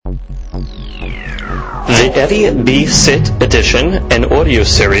The Eddie B. Sit edition and audio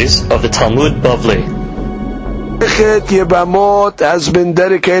series of the Talmud Bavli. Yevamot has been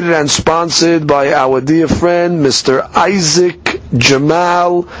dedicated and sponsored by our dear friend Mr. Isaac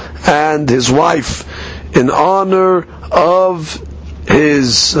Jamal and his wife in honor of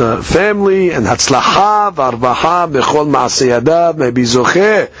his family and Hatzlacha v'arvacha b'chol ma'aseh yadav. May be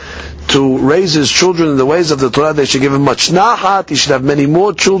zocheh to raise his children in the ways of the Torah. They should give him much nahat. He should have many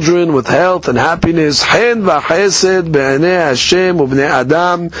more children with health and happiness. Chen v'chesed be'anei Hashem u'bnei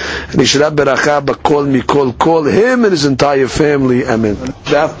Adam. And he should have beracha b'kol mikol kol. Him and his entire family. Amen.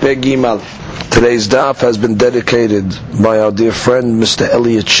 Daf Pegimal. Today's daf has been dedicated by our dear friend Mr.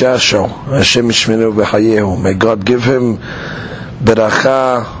 Elliot Shasho. Hashem yishmenu v'chayehu. May God give him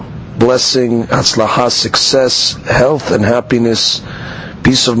beracha, blessing, hatzlacha, success, health and happiness,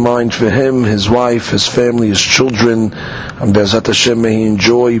 peace of mind for him, his wife, his family, his children, and Be'ezrat Hashem may he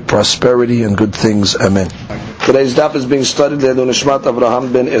enjoy prosperity and good things. Amen. Today's daf is being studied Le'edon Nishmat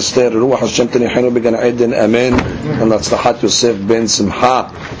Avraham ben Esther, Ruach Hashem Tenichenu Began Eden, Amen, and Latzlachat Yosef ben Simcha,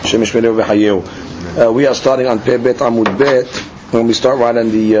 Hashem Yishmerehu V'chayehu. We are starting on Pei Bet Amud Bet, and we start right on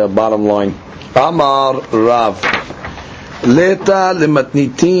the bottom line. Amar Rav Leta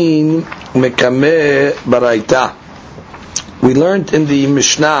lematnitin mekame baraita. We learned in the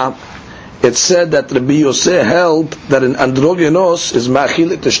Mishnah, it said that Rabbi Yosef held that an androgynos is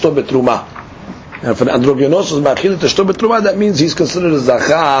ma'achil et eshto betruma. And if an androgynos is ma'achil et eshto betruma, that means he's considered a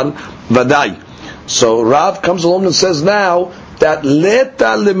zachar vadai. So Rav comes along and says now that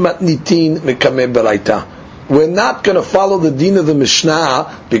leta lematnitin mekame baraita. We're not going to follow the deen of the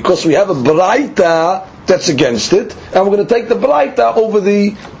Mishnah because we have a baraita that's against it, and we're going to take the Braita over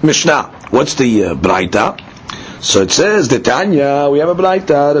the Mishnah. What's the Braita? So it says, the Tanya, we have a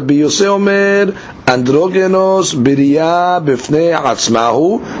Braita, Rabbi Yosef Omer, Androgenos biriya b'fnei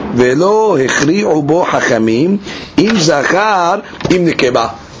atzmahu, velo hechri'u bo hachamim, im zachar, im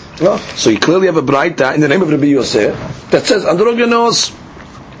nekeba. So you clearly have a Braita in the name of Rabbi Yosef that says, Androgenos,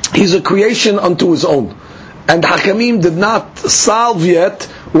 he's a creation unto his own. And Hakamim did not solve yet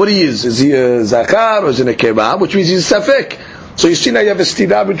what he is. Is he a Zakar or is he a Nekeba? Which means he's a Safek. So you see now you have a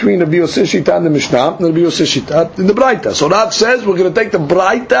stira between Rabbi Yosef Shita and the Mishnah, and Rabbi Yosef Shita in the Braita. So Rav says we're going to take the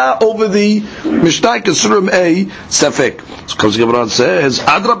Braita over the Mishnah, consider him a Safek. So comes the Gemara and says,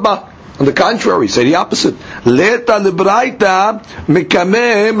 Adrabah. On the contrary, say the opposite. Leta le Braita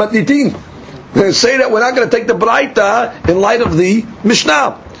mekame matnitin. Say that we're not going to take the Braita in light of the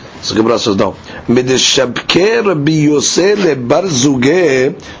Mishnah. So Gemara says no. Medeshabke Rabbi Yosef lebar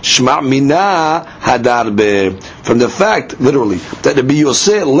zugeh shma mina hadarbe. From the fact, literally, that Rabbi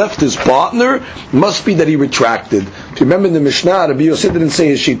Yosef left his partner, must be that he retracted. If you remember in the Mishnah, Rabbi Yosef didn't say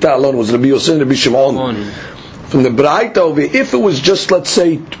his shita alone. It was Rabbi Yosef and Rabbi Shimon. From the Braita over here, if it was just let's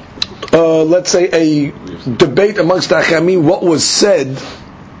say a debate amongst the Achamim, what was said.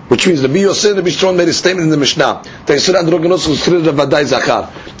 Which means Rabbi Yosef and Rabbi Shimon made a statement in the Mishnah. They said androgynos was considered a vadai zachar.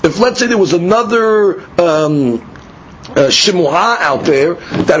 If let's say there was another shimuha out there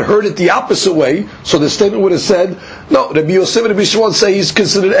that heard it the opposite way, so the statement would have said, no, Rabbi Yosef and Rabbi Shimon say he's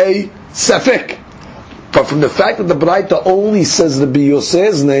considered a safek. But from the fact that the Braita only says Rabbi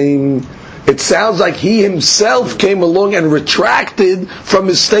Yosef's name, it sounds like he himself came along and retracted from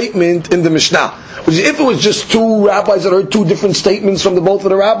his statement in the Mishnah. Which if it was just two rabbis that heard two different statements from both of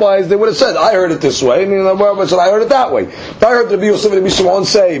the rabbis, they would have said, I heard it this way, and the rabbi said, I heard it that way. I heard Rabbi Yosef and Rabbi Shimon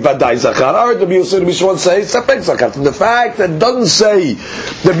say, Vadai Zachar. I heard Rabbi Yosef and Rabbi Shimon say, Safek Zachar. From the fact that it doesn't say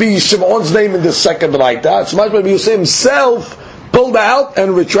Rabbi Shimon's name in the second Braita, it's much Rabbi Yosef himself pulled out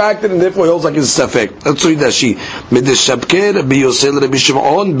and retracted, and therefore he holds like it's safek. That's what Rashi. Medeshabke Rabbi Yosef Rabbi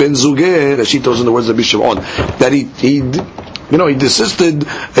Shimon ben Zugeh. Rashi tells in the words of Rabbi Shimon that he desisted.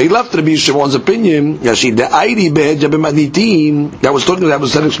 He left Rabbi Shimon's opinion. Rashi the Aidi be'ejab b'manitim that was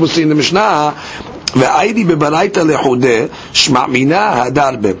said explicitly in the Mishnah. והאידי בברייתא לחודה שמע מינה הדר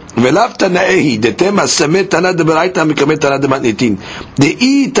בה ולאו תנאי דתם הסמא תנא דברייתא מקמא תנא דמתניתין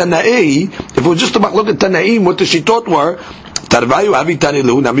דאי תנאי if it was just about looking at תנאים what the shittot were תרוויו אבי תני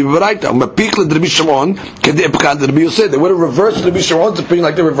לו נמי בברייתא ומפיק לדרבי שמעון כדי אפקד לדרבי יוסף. They would have reversed Rabbi Shimon's opinion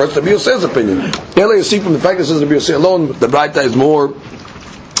like they reversed Rabbi Yosef's opinion. Here you see from the fact that it says Rabbi Yosef alone, the Braita is more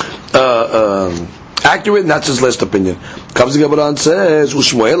accurate, and that's his last opinion. Comes the Gemara and says,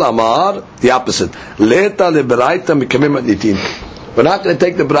 Ushmuel Amar, the opposite. Leta leberaita mikamim matnitin. We're not going to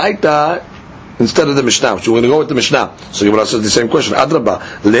take the Braita instead of the Mishnah. So we're going to go with the Mishnah. So Gemara says the same question. Adraba,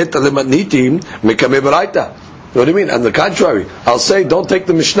 leta lematnitin mikamim beraita. You know what I mean? On the contrary, I'll say, don't take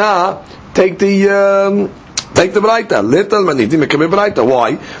the Mishnah, take the Take the Braita. Little Manitim Mekabel Braita.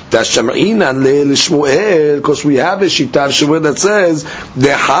 Why? Tasham'inan le'lishmuel, because we have a Shita Shmuel that says the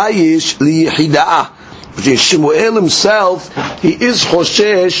Hayish li'hida'ah. But in Shmuel himself, he is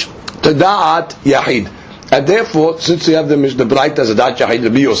Choshesh to Da'at Yahid. And therefore, since we have the Braita as a Da'at Yahid,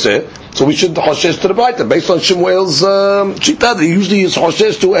 Rabbi Yosef, so we should Choshesh to the Braita. Based on Shmuel's Shita, he usually is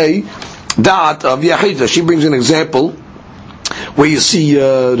Choshesh to a Da'at of Yahid. She brings an example where you see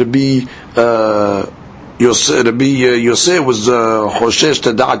Rabbi Yosef was Choshesh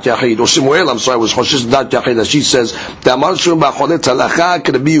to Da'at Yahid, or Shmuel, I'm sorry, was Choshesh to Da'at Yahid, as she says, Ta'amar Shum Ba'cholet Halacha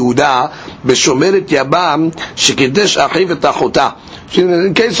K'Rabbi Yehuda B'Shomeret Yabam Shekidesh Achiv Et Achota. In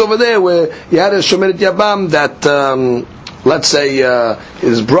the case over there where you had a Shomeret Yabam that, let's say,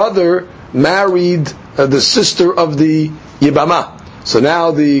 his brother married the sister of the Yibama. So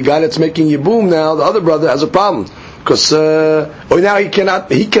now the guy that's making Yibum now, the other brother, has a problem. Because now he cannot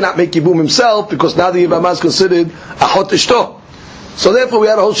make Yibum himself, because now the Yibama is considered Achot Ishto. So therefore we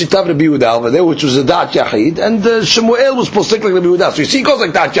had a whole Shitav Rabbi Yehuda over there, which was a Da'at Yahid, and Shmuel was posting like Rabbi Yehuda. So you see, he goes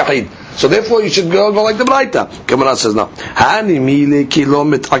like Da'at Yahid. So therefore you should go like the Braita. Gemara says now,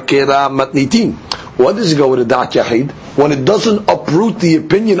 what does he go with a Da'at Yahid? When it doesn't uproot the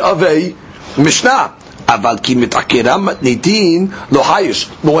opinion of a Mishnah. But when it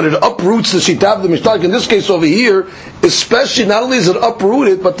uproots the Shita of the Mishnah, in this case over here, especially, not only is it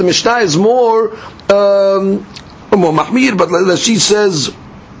uprooted, but the Mishnah is more mahmir, but she says,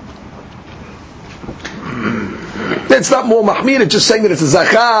 it's not more mahmir, it's just saying that it's a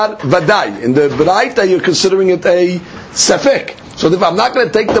zachar vadai. In the Braita, you're considering it a safek. So if I'm not going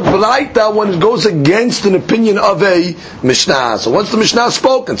to take the Braita when it goes against an opinion of a Mishnah. So once the Mishnah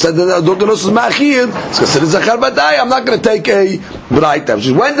spoke and said that Doganos is Machir, it's considered Zachar Badai, I'm not going to take a Braita.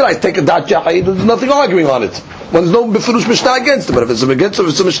 When did I take a Dat Yahid? There's nothing arguing on it. When there's no Befirush Mishnah against it. But if it's a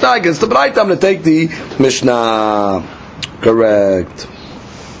Mishnah against the Braita, I'm going to take the Mishnah. Correct.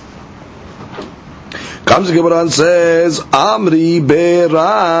 Comes the Gemara and says, Amri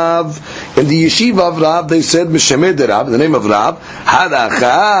Berav. In the yeshiva of Rav, they said, Mishemed Rav, in the name of Rav,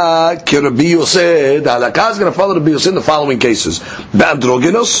 Halakha ki Rabbi Yosef. The halakha is going to follow Rabbi Yosef in the following cases.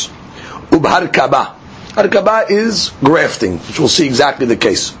 Be'androgenos, ub'harkaba. Harkaba is grafting, which we'll see exactly the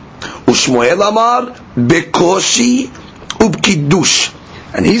case. Ushmuel Amar, bekoshi, ub'kiddush.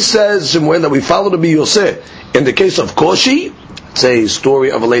 And he says, Shmuel, that we follow Rabbi Yosef in the case of koshi. It's a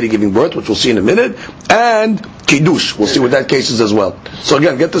story of a lady giving birth, which we'll see in a minute, and Kiddush. We'll see what that case is as well. So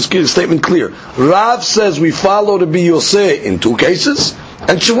again, get this statement clear. Rav says we follow Rabbi Yosef in 2 cases,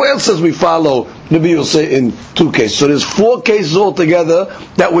 and Shmuel says we follow Rabbi Yosef in 2 cases. So there's 4 cases altogether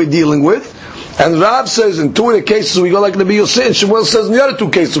that we're dealing with. And Rav says in 2 of the cases we go like Rabbi Yosef, and Shmuel says in the other 2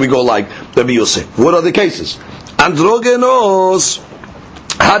 cases we go like Rabbi Yosef. What are the cases? Androgenos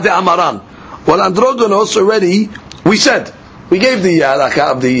Hade Amaran. Well, Androgenos already, we said, we gave the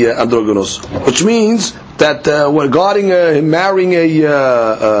halakha of the androgenos, which means that regarding him marrying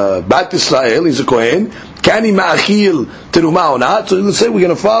a Bat Israel, he's a Kohen, can he ma'achil teruma or not? So let's say we're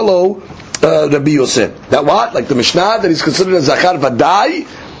going to follow Rabbi Yosef. That what? Like the Mishnah, that he's considered a Zachar Vadai,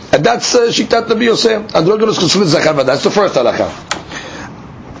 and that's Shiktat Rabbi Yosef. Androgenos considered Zachar Vadai. That's the first halakha.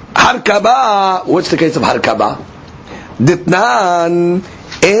 Harkaba, what's the case of Harkaba? Ditnan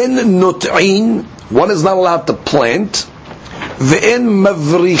en not'in, one is not allowed to plant. Ve'en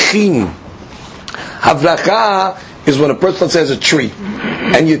mavrichin. Havracha is when a person says a tree,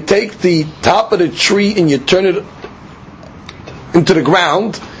 and you take the top of the tree and you turn it into the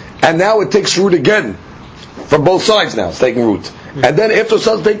ground, and now it takes root again. From both sides now, it's taking root. And then after it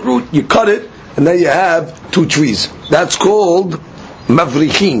starts to take root, you cut it, and then you have 2 trees. That's called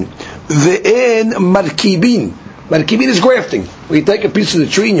mavrichin. Ve'en markibin. Markibin is grafting, where you take a piece of the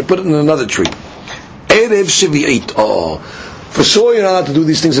tree and you put it in another tree. Erev Shevi'it. For sure you're not allowed to do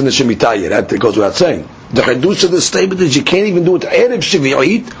these things in the Shemitah yet. That goes without saying. The Chidush of the statement is you can't even do it Erev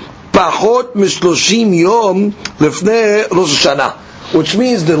Shevi'it, Pachot Mishloshim Yom Lefnei Rosh Hashanah. Which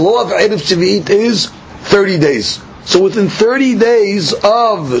means the law of Erev Shevi'it is 30 days. So within 30 days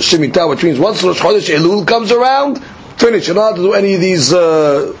of Shemitah, which means once Rosh Chodesh Elul comes around, finish. You're not allowed to do any of these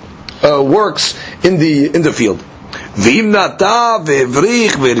works in the field. And if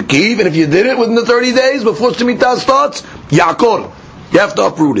you did it within the 30 days before Shemitah starts, Yakor, you have to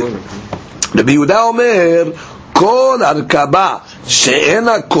uproot it. Rabbi Yehuda Omer, Kol Arkaba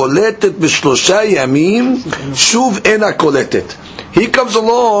she'ena koletet b'shlosha yamim, shuv ena koletet. He comes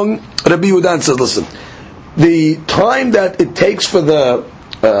along, Rabbi Yehuda, and says, listen, the time that it takes for the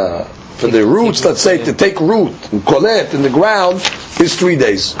roots, let's say, to take root and kolet in the ground is 3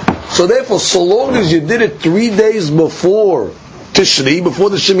 days. So therefore, so long as you did it 3 days before Tishri, before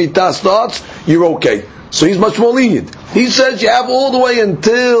the Shemitah starts, you're okay. So he's much more lenient. He says you have all the way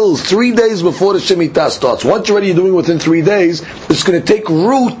until 3 days before the Shemitah starts. Once you're already doing within 3 days, it's going to take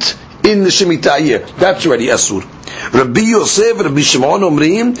root in the Shemitah year. That's already Asur. Rabbi Yosef, Rabbi Shimon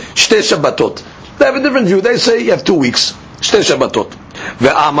Omrim, Shtei Shabbatot. They have a different view. They say you have 2 weeks. Shtei Shabbatot.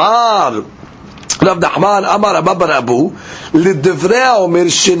 Ve'amar Rav Nachman Amar Abba bar Abu לדברי האומר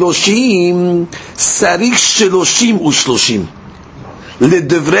 30 צריך 30 ו30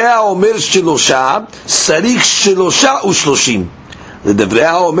 לדברי האומר 3 צריך 3 ו30 לדברי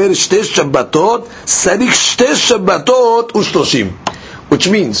האומר 2 שבתות צריך 2 שבתות ו30. Which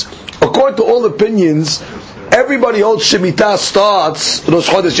means, according to all opinions, everybody holds Shemitah starts Rosh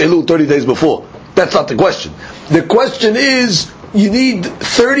Chodesh Elul 30 days before. That's not the question. The question is, you need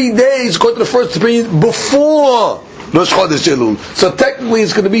 30 days, according to the first opinion, before Rosh Chodesh Elul. So technically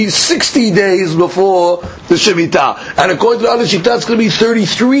it's going to be 60 days before the Shemitah. And according to the other Shittah, it's going to be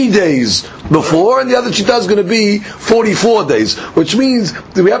 33 days before, and the other Shittah is going to be 44 days. Which means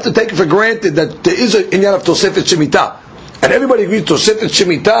that we have to take it for granted that there is an inyan of Tosefet Shemitah. And everybody agrees Tosefet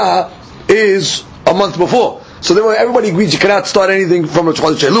Shemitah is a month before. So therefore everybody agrees you cannot start anything from Rosh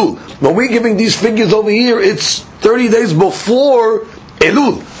Chodesh Elul. When we're giving these figures over here, it's 30 days before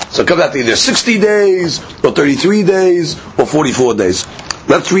Elul. So it comes out to either 60 days, or 33 days, or 44 days.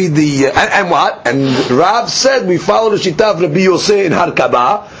 Let's read the... and what? And Rav said we follow the Shittah of Rabbi Yosef in Har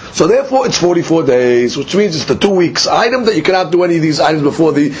Kabah, so therefore it's 44 days, which means it's the 2 weeks item that you cannot do any of these items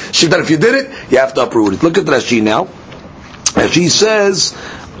before the Shittah. If you did it, you have to uproot it. Look at Rashi now. Rashi says,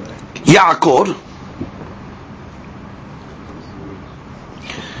 Yaakor...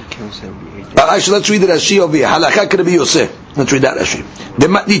 Actually, let's read the Rashi over here. Halakha Rabbi Yosef. Let's read that Rashi. The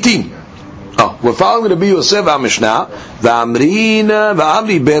Matnitin. We're following Rabbi Yosef our Mishnah. V'amrina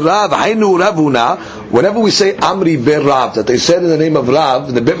v'amri berav hainu ravuna. Whenever we say Amri berav, that they said in the name of Rav,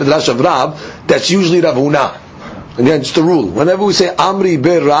 in the Beit Midrash of Rav, that's usually Ravuna. Again, it's the rule. Whenever we say Amri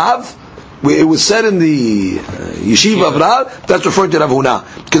berav, it was said in the yeshiva of Rav, that's referring to Ravuna.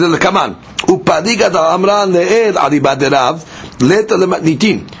 Because the Kaman. Upadiga da amran le'ed adibad Rav leta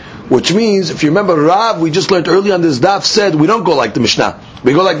lematnitin. Which means, if you remember, Rav, we just learned earlier on this daf, said we don't go like the Mishnah,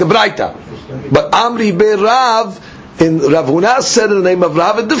 we go like the Braita. But Amri be Rav, in Rav Huna said in the name of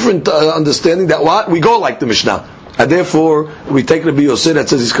Rav, a different understanding that what? We go like the Mishnah. And therefore, we take Rabbi Yosef that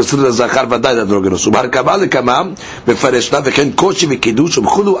says he's considered a Zachar Vaday Androgenos. Ubar Kabal Lekamam, Mefareshna, Veken Koshi Vekidush,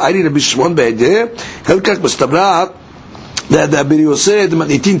 Umchulu Ayri Rabbi Shimon Be'edeh, Helkak Mestabra, the Rabbi Yosef, the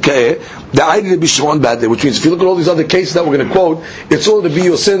Matnitin Ka'eh, the Ayri Rabbi Shimon Be'edeh, which means if you look at all these other cases that we're going to quote, it's all Rabbi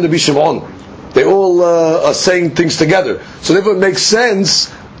Yosef and Rabbi Shimon. They all are saying things together. So therefore it makes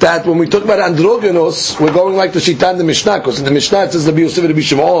sense that when we talk about androgenos, we're going like the Shita in the Mishnah, because in the Mishnah it says Rabbi Yosef and Rabbi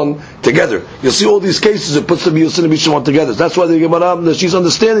Shimon together. You'll see all these cases, it puts Rabbi Yosef and Rabbi Shimon together. That's why the Gemara, she's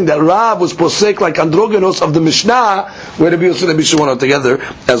understanding that Rav was posek like androgenos of the Mishnah, where Rabbi Yosef and Rabbi Shimon are together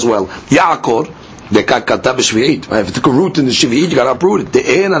as well. Yaakor, the kakata b'shvi'it. If you took a root in the shvi'it, you got to uproot it.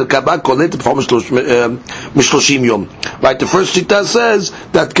 The ein al-kabah kolet b'chom mishloshim yom. Right, the first Shita says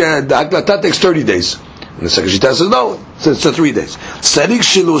that the haklata takes 30 days. And the second Shita says no, it's 3 days. Sarik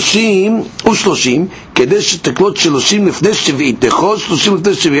shiloshim ushloshim kedesh teklot shiloshim lifnei shvi'it techol shloshim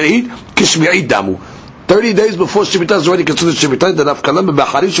lifnei shvi'it kishvi'it damu. 30 days before Shemitah is already considered Shemitah. The nafkalam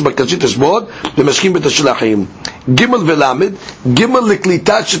b'acharish u'b'kashit teshbod b'mashkim b'tashilachim. Gimel v'lamed gimel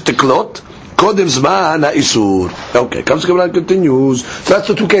liklitat sheteklot kodem zman ha'isur. Okay, comes the Gemara and continues. So that's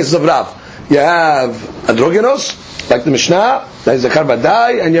the 2 cases of Rav. You have androgenos, like the Mishnah, that is Zachar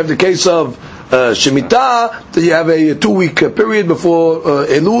Vaday, and you have the case of Shemitah, that you have a 2-week period before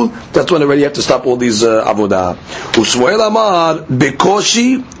Elul. That's when already you have to stop all these avodah. Usmoel Amar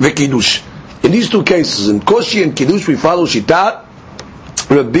bekoshi vekidush. In these 2 cases, in koshi and kiddush, we follow Shitat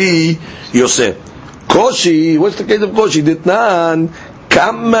Rabbi Yosef. Koshi, what's the case of koshi? Ditnan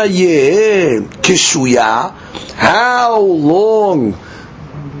kama yeh kishuya. How long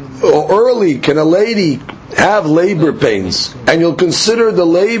or early can a lady have labor pains? And you'll consider the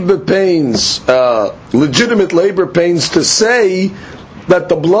labor pains legitimate labor pains to say that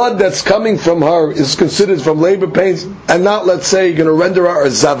the blood that's coming from her is considered from labor pains, and not, let's say, you're going to render her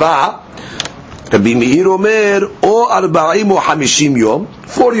a zava. Rabbi Meir Omer o 40 or 50 yom,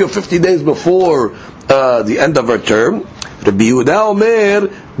 40 or 50 days before the end of her term. Rabbi Yehuda Omer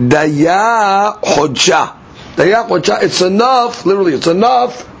daya chodsha. Daya chodsha, it's enough, literally it's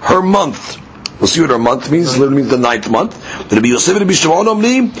enough her month. We'll see what her month means. Literally means the 9th month. Rabbi Yosef and Rabbi Shimon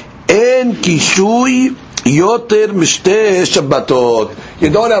omrim en kishui yoter mishte shabbatot. You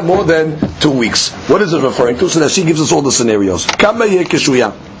don't have more than 2 weeks. What is it referring to? So that she gives us all the scenarios. Kama yeh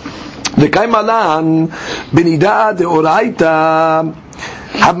kishuya. The kaimalan benida de oraita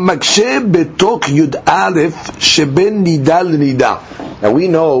Hamakshe betok yud alef sheben nida l'nida. Now we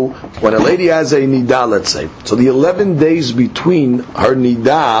know when a lady has a nida, let's say, so the 11 days between her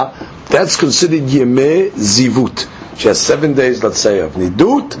nida, that's considered yemeh zivut. She has 7 days, let's say, of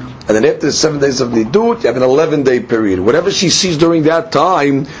nidut, and then after the 7 days of nidut, you have an 11-day period. Whatever she sees during that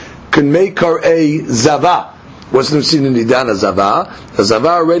time can make her a zava. What's the seen in Nidan a zava? The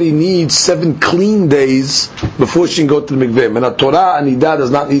zava already needs 7 clean days before she can go to the mikveh. And a Torah and Nidah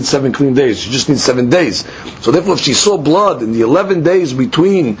does not need 7 clean days. She just needs 7 days. So therefore, if she saw blood in the 11 days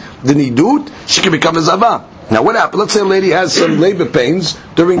between the nidut, she can become a zava. Now what happened? Let's say a lady has some labor pains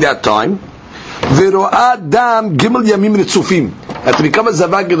during that time. Vero'ah dam gimel yamim ritzufim. And to become a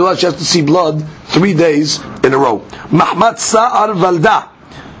zava gedolah, she has to see blood 3 days in a row. Mahmat sa'ar valda.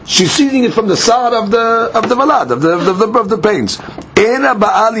 She's seeing it from the side of the valad, of the pains. Ena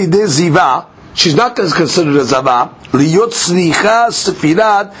ba'ali de ziva. She's not considered a zava. Liyot slicha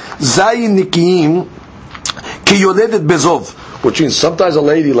sefirat zayin nikiyim ki yoledet bezov. Which means sometimes a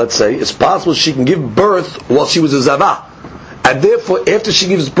lady, let's say, it's possible she can give birth while she was a zava. And therefore, after she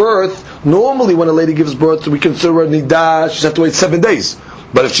gives birth, normally when a lady gives birth, we consider her nidah, she's have to wait 7 days.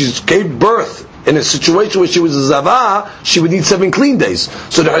 But if she gave birth in a situation where she was a zava, she would need 7 clean days.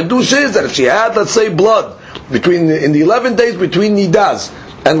 So the hadush is that if she had, let's say, blood in the 11 days between nidas,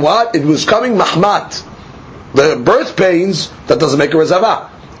 and what? It was coming mahmat, the birth pains, that doesn't make her a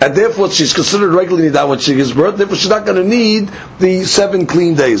zava. And therefore she's considered regular nidah when she gives birth, therefore she's not going to need the 7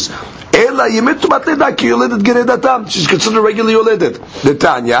 clean days. She's considered regularly yoledet.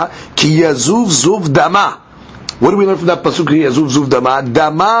 Netanya, ki yazuv zuv dama. What do we learn from that pasuk? Yazuv zuv dama.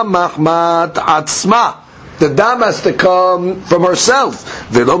 Dama mahmat atzma. The dam has to come from herself.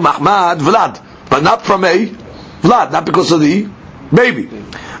 Velo mahmat vlad, but not from a vlad, not because of the baby.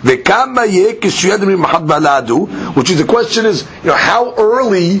 Which is the question is, how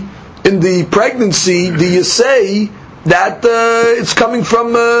early in the pregnancy do you say that it's coming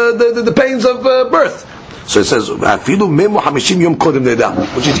from the pains of birth? So it says, which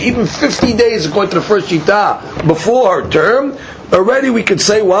is even 50 days according to the first shita before her term. Already we could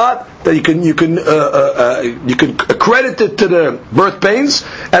say what? That you can accredit it to the birth pains,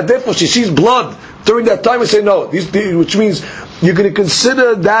 and therefore she sees blood during that time and say no, which means you're going to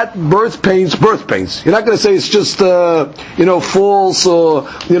consider that birth pains. You're not going to say it's just false or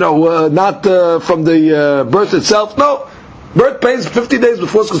not from the birth itself. No, birth pains 50 days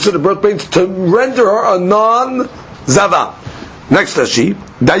before is considered birth pains to render her a non-zava. Next Rashi,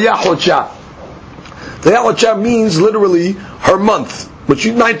 Daya Hocha. Daya Hocha means literally her month, which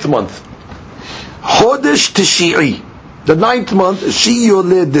is 9th month. Chodesh Tishi'i, the 9th month, she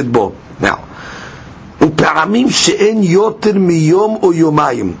yoledet bo. Now,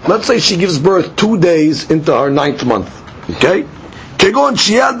 let's say she gives birth 2 days into her 9th month. Okay? כגון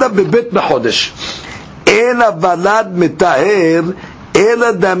שידה בבית מחודש. אין הוולד מטהר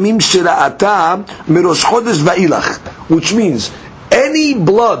אלא דמים שראתה מראש חודש ואילך. Which means, any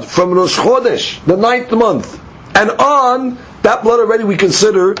blood from Rosh Chodesh, the 9th month, and on, that blood already we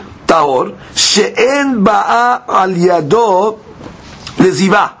consider tahor. she'en ba'a al yado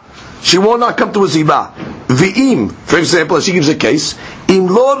leziva. She will not come to a ziva. V'im, for example, she gives a case, im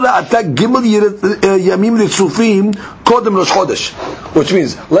lo ra'ata gimel yamim ritzufim kodem Rosh Chodesh. Which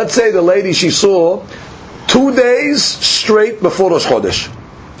means, let's say the lady she saw 2 days straight before Rosh Chodesh.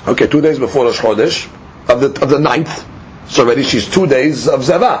 Okay, 2 days before Rosh Chodesh of the 9th. So already she's 2 days of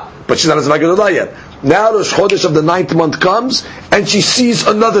Zava, but she's not a Zava Gedolah yet. Now Rosh Chodesh of the 9th month comes, and she sees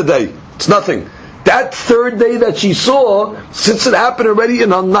another day. It's nothing. That 3rd day that she saw, since it happened already in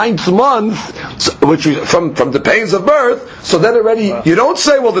her 9th month, which from the pains of birth, so then already you don't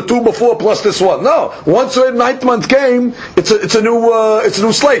say, well, the 2 before plus this one. No, once her 9th month came, it's a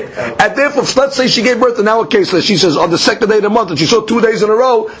new slate. And therefore, let's say she gave birth in our case, that she says on the 2nd day of the month, and she saw 2 days in a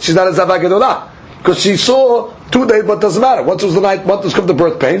row, she's not a Zava Gedolah. Because she saw 2 days, but it doesn't matter. Once it was the 9th month, it's come the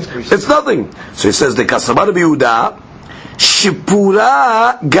birth pains. It's nothing. So he says, the Kasamar B'Yehuda,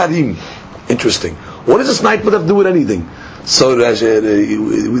 Shipura Garim. Interesting. What does this 9th month have to do with anything? So this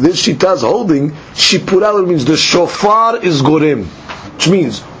Shita is holding, Shipura means the shofar is Gorem. Which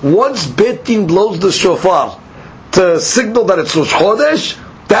means, once Bet Din blows the shofar to signal that it's Rosh Chodesh,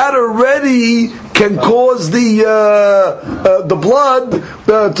 that already can cause the blood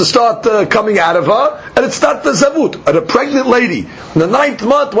to start coming out of her, and it's not the zavut, and a pregnant lady. In the 9th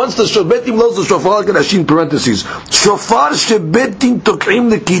month, once the betim blows the shofar, can in parentheses, shofar shebetim tokrim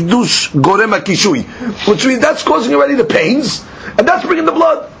the kiddush gorem akishui, which means that's causing already the pains, and that's bringing the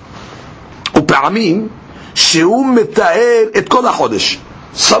blood. Upa'amim shehu metaer et kol hachodesh.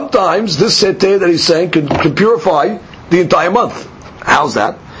 Sometimes this seter that he's saying can purify the entire month. How's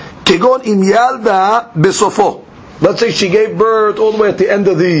that? Kegon im yalda besofo. Let's say she gave birth all the way at the end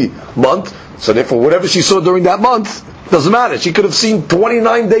of the month. So therefore, whatever she saw during that month doesn't matter. She could have seen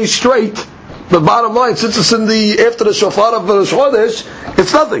 29 days straight. But bottom line, since it's in the after the shofar of Rosh Chodesh,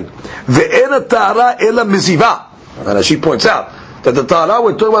 it's nothing. Ve'ena ta'ara ela miziva. And as she points out, that the ta'ara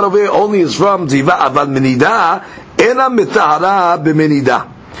we're talking about over here only is from ziva, aval menida, ena mita'ara b'menida.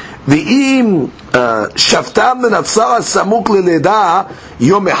 Ve'im shaftam menatzara samuk leleda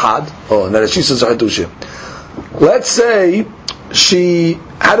yom echad. Oh, and she says, let's say she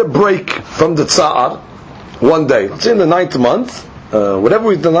had a break from the tsa'ar one day. Let's say in the 9th month,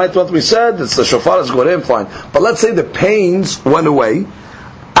 whatever the 9th month we said, it's the shofar is going in, fine. But let's say the pains went away.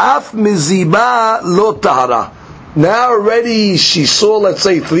 Af miziba lo tahara. Now already she saw, let's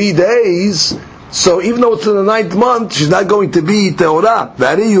say, 3 days. So even though it's in the 9th month, she's not going to be teora.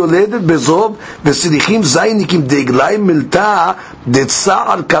 Vari yoledet bezov v'silichim zaynikim deglai milta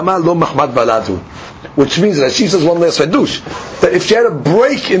detza'ar kama lo mahmad baladu. Which means that she says one last hadush, that if she had a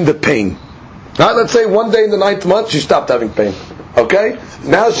break in the pain, now let's say one day in the 9th month she stopped having pain, okay?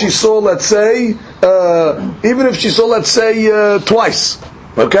 Now she saw, let's say, even if she saw, let's say, twice,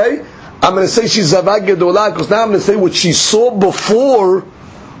 okay? I'm going to say she's zavag gedolah, because now I'm going to say what she saw before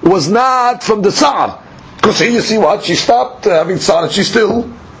was not from the tsar. Because here you see what? She stopped having tsar and she's still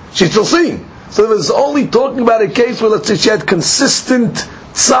seeing. So it was only talking about a case where, let's say, she had consistent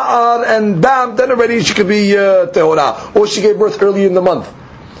tsar and bam, then already she could be tehora. Or she gave birth early in the month.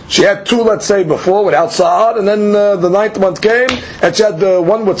 She had 2, let's say, before without tsar, and then the 9th month came, and she had the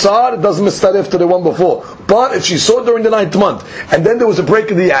one with tsar, it doesn't miss that after the one before. But if she saw during the 9th month, and then there was a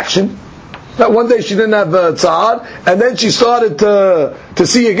break in the action, that one day she didn't have tsar, and then she started to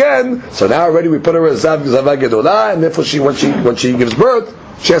see again, so now already we put her as zavag gedolah, and therefore when she gives birth,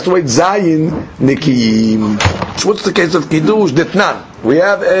 she has to wait zayin nikiyim. So what's the case of kiddush ditnan? We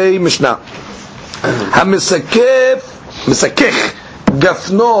have a mishnah. Hamesakech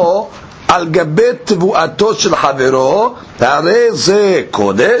gafno al gabet tevuato shel havero, hare ze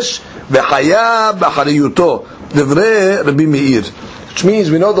kodesh v'chayav b'chariyuto divrei Rabbi Meir. Which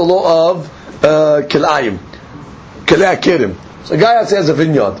means we know the law of kilayim, kilay akirim. So a guy has a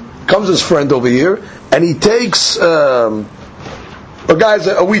vineyard. Comes his friend over here, and he takes a guy's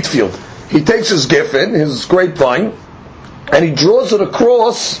a wheat field. He takes his geffen, his grapevine, and he draws it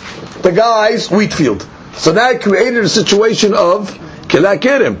across the guy's wheat field. So now he created a situation of kilay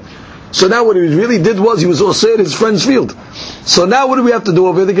akirim. So now what he really did was he was osir his friend's field. So now what do we have to do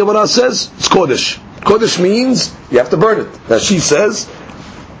over here? The Gemara says it's kodesh. Kodesh means you have to burn it. Now she says,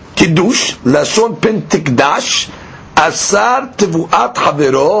 Kiddush, Lashon pen tikdash, asar tevuat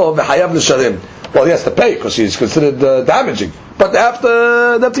havero v'hayav l'shalem. Well, he has to pay because he's considered damaging. But they have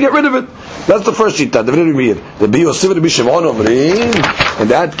to get rid of it. That's the first shita. The very weird. The Bi Yosef and Bi Shimon omrim. In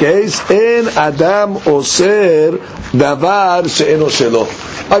that case, en adam oser davar she'eno shelo.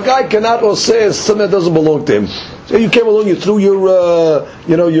 A guy cannot oser something that doesn't belong to him. So you came along, you threw your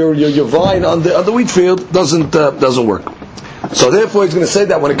vine on the wheat field. Doesn't work. So therefore, he's going to say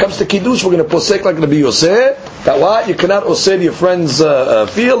that when it comes to kiddush, we're going to posek like the Bi Yosef. That what you cannot oser your friend's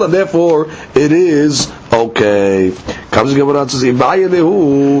field, and therefore it is okay. Comes the Gemara and says,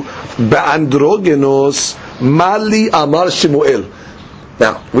 "Ibayelehu be'androgenos mali amar Shemuel."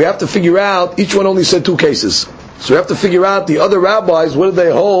 Now we have to figure out. Each one only said 2 cases, so we have to figure out the other rabbis. What did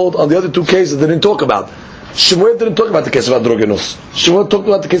they hold on the other 2 cases they didn't talk about? Shemuel didn't talk about the case of androgenos. Shemuel talked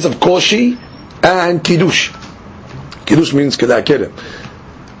about the case of koshi and kiddush. Kiddush means kilay akirim.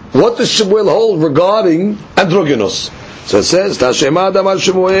 What does Shemuel hold regarding androgenos? So it says, Tashema damar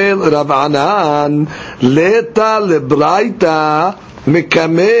Shemuel Rav Anan leta lebraita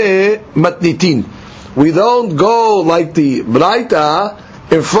mekame matnitin. We don't go like the braita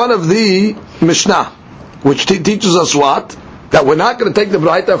in front of the Mishnah, which teaches us what? That we're not going to take the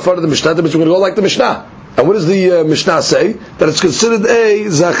braita in front of the Mishnah, but we're going to go like the Mishnah. And what does the Mishnah say? That it's considered a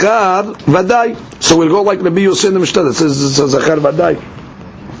zachar vadai. So we'll go like the Bi Yosef in the Mishnah that says it's a zachar vadai.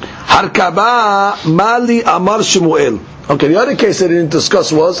 Harkaba mali amar Shemuel. Okay, the other case that they didn't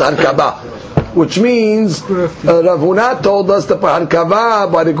discuss was harkaba, which means Rav Huna told us that by harkaba,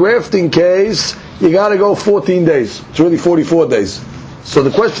 by the grafting case, you got to go 14 days. It's really 44 days. So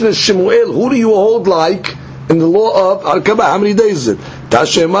the question is, Shemuel, who do you hold like in the law of harkaba? How many days is it?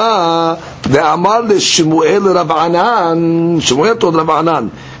 Tashema ve'amar le Shemuel Rav Anan. Shemuel told Rav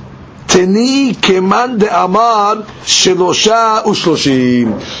Anan, Teni keman de'amar shelosha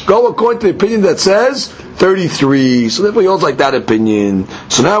ushloshim. Go according to the opinion that says 33. So therefore he holds like that opinion.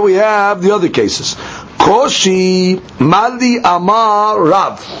 So now we have the other cases. Koshi mali amar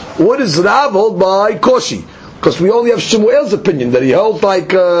Rav. What does Rav hold by Koshi? because we only have Shemuel's opinion that he held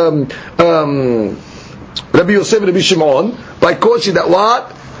like Rabbi Yosef and Rabbi Shimon by Koshi that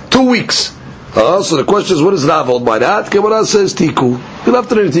what? 2 weeks. So the question is, what does Rav hold by that? Gemara says Tiku. You'll have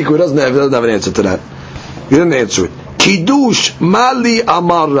to read Tiku. He doesn't have an answer to that. He didn't answer it. Kiddush Mali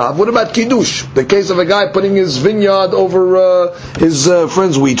Amar Rav. What about Kiddush? The case of a guy putting his vineyard over his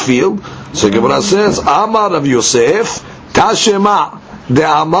friend's wheat field. So Gemara says Amar Rav Yosef Tashema De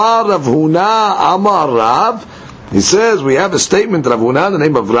Amar Rav Huna Amar Rav. He says we have a statement Rav Huna, the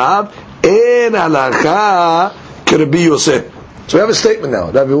name of Rav, En Halacha Rabbi Yosef. So we have a statement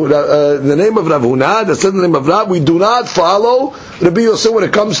now. The name of Rav Huna, that says the name of Rav, we do not follow Rabbi Yosef when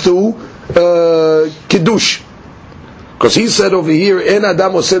it comes to Kiddush. Because he said over here, En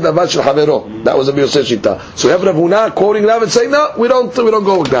Adam Oseh Davar Shel Havero. That was Rabbi Yosef Shita. So we have Rav Huna quoting Rav and saying, no, we don't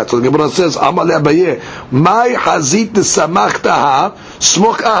go with that. So the Gemara says, Amar le'Abaye, Mai Hazit Samachtaha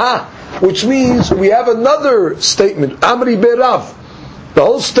Smochaha. Which means we have another statement, Amri Be'Rav. The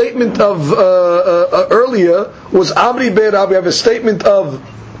whole statement of earlier was Amri Be'Rav. We have a statement of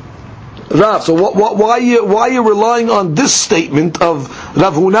Rav. So why are you relying on this statement of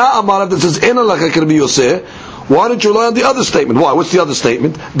Rav Huna Amar that says En Halacha Rabbi Yosef? Why don't you rely on the other statement? Why? What's the other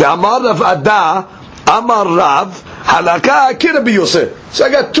statement? The Amar Rav Ada Amar Rav Halaka Rabbi Yosef. So I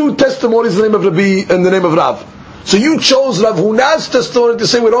got 2 testimonies in the name of Rabbi and the name of Rav. So you chose Rav Huna's testimony to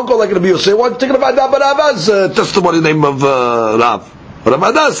say we don't go like Rabbi Yosef. Why don't you take Rav Ada Barava's testimony in the name of Rav? Rav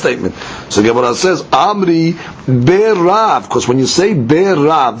Ada's statement. So Gemara says Amri Be'Rav, because when you say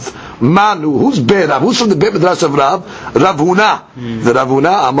Be'Rav, Manu, who's Be'Rav? Who's from the Beit Midrash of Rav? Rav Huna. The Rav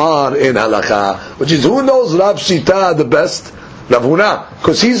Huna Amar in Halacha, which is who knows Rav Shita the best? Rav Huna,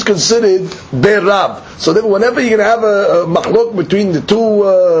 because he's considered Be'Rav. So then whenever you're going to have a machlok between the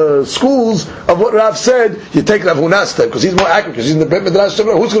 2 schools of what Rav said, you take Rav Huna's statement, because he's more accurate, because he's in the Beit Midrash of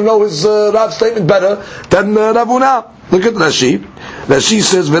Rav. Who's going to know his Rav statement better than Rav Huna? Look at Rashi. Rashi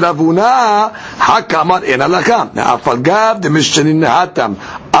says, "V'Rav Huna hakamar en halakha." Now, afalgav the mishchanin nehatam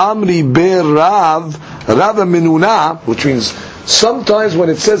amri be'Rav Rav Menuna, which means sometimes when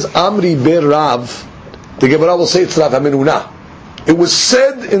it says amri be'Rav, the Gemara will say it's Rav Menuna. It was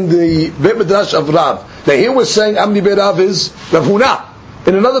said in the Beit Midrash of Rav. Now here we're saying Amri Be'Rav is Rav Huna.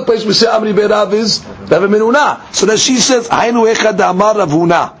 In another place we say Amri Be'Rav is Rav Menuna. So that she says Hainu Echad Amar Rav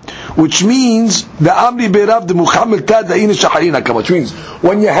Huna, which means the Amri Be'Rav the Muhammad Tad Da'in Shaharina, which means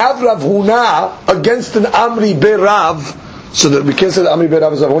when you have Rav Huna against an Amri Be'Rav, so that we can't say the Amri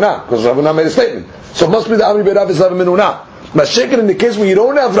Be'Rav is Rav Huna because Rav Huna made a statement. So it must be the Amri Be'Rav is Rav Menuna. Mashiach, in the case where you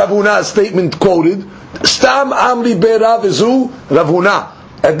don't have Rav Huna's statement quoted, Stam Amri Be'Rav is who? Rav Huna.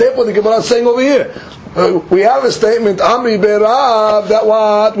 And therefore the Gemara is saying over here, we have a statement, Amri Be'Rav, that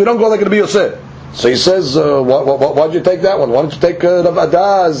what? We don't go like Rabbi Yosef. So he says, why did you take that one? Why don't you take Rav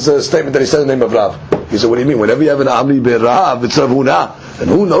Ada's statement that he said in the name of Rav? He said, what do you mean? Whenever you have an Amri Be'Rav, it's Rav Huna. And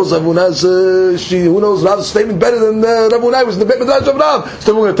who knows Rav Huna's, who knows Rav's statement better than Rav Huna? It was in the Beit Midrash of Rav.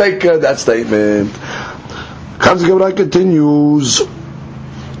 So we're going to take that statement. Comes the Gemara continues.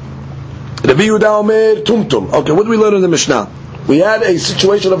 Rabbi Yehuda Omer Tumtum. Okay, what do we learn in the Mishnah? We had a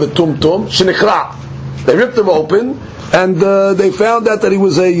situation of a Tumtum, Shenichra. They ripped him open, and they found out that he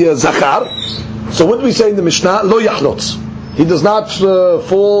was a Zachar. So what do we say in the Mishnah? Lo Yachlotz. He does not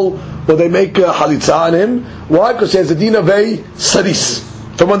fall, or they make Halitza on him. Why? Because he has a din of a Saris.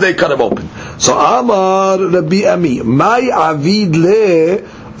 From when they cut him open. So Amar Rabbi Ami, Mai Avid le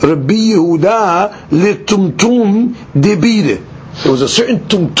Rabbi Yehuda le Tumtum de Bide. There was a certain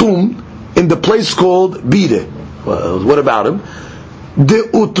Tumtum in the place called Bide. Well, what about him? De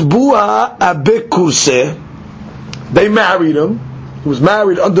Utbua Abe Kurse. They married him. He was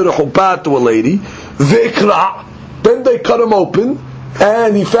married under the chuppah to a lady. Ve'ikra. Then they cut him open,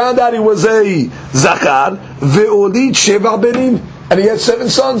 and he found out he was a Zakar. Ve'olid Sheva Benin. And he had 7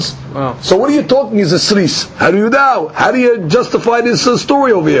 sons. Wow. So what are you talking? He's a sris. How do you know? How do you justify this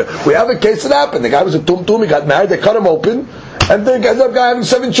story over here? We have a case that happened. The guy was a tumtum. He got married. They cut him open, and they ended up guy having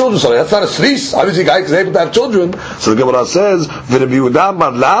 7 children. So that's not a sris. Obviously, the guy is able to have children. So the Gemara says, "V'Rabbi Yehuda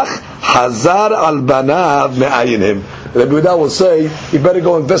Marlach Hazar al banav me'ayinim." Rabbi Yehuda will say, "You better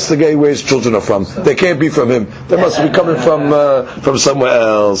go investigate where his children are from. They can't be from him. They must be coming from somewhere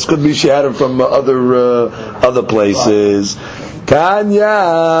else. Could be she had them from other places."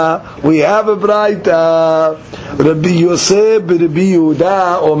 Tanya, we have a braita. Rabbi Yosef Rabbi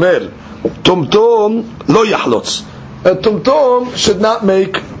Yehuda Omer, Tumtum lo yachlotz. A tumtum should not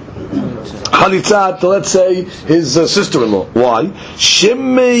make chalitza to, let's say, his sister-in-law. Why?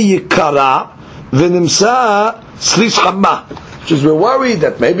 Shemme yikara v'nimsa slish chamma. Because we're worried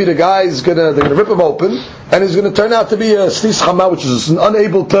that maybe the guy's they're gonna rip him open, and he's gonna turn out to be a slish chamma, which is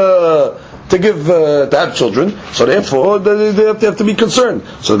unable to to give to have children, so therefore they have to be concerned.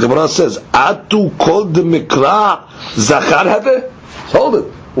 So the Gemara says, "Atu kol de mikra zachar have." Hold it.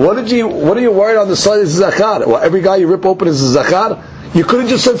 What are you worried on the side is zachar? Well, every guy you rip open is a zachar. You could have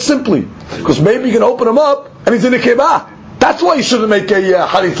just said simply, because maybe you can open him up and he's in a kibah. That's why you shouldn't make a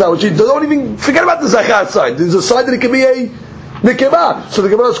haritza. Which you don't even forget about the zachar side. There's a side that it can be a nikeba. So the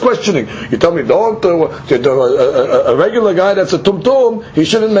Gemara is questioning. You tell me, don't a regular guy that's a tumtum, he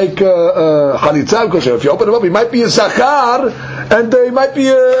shouldn't make haritza, because if you open him up, he might be a zachar and he might be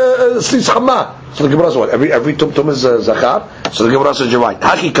a slis hama. So the Gemara says what? Every tumtum is a zachar. So the Gemara says you're right.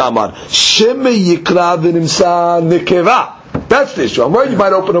 Haki kamar sheme yikra v'nimsa nikeva. That's the issue. I'm worried you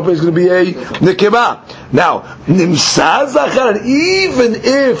might open up and it's going to be a nikeba. Now, nimsa zachar, and even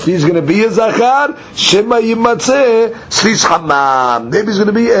if he's going to be a zachar, shema yimatzeh slis hama. Maybe he's going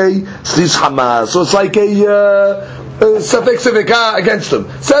to be a slis hama. So it's like a safek sefeka against him.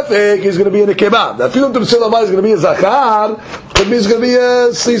 Safek is going to be a nikeba. Now, if you don't is going to be a zachar, it means it's going to be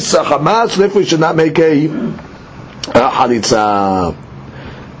a slis hama. So therefore, we should not make a halitza.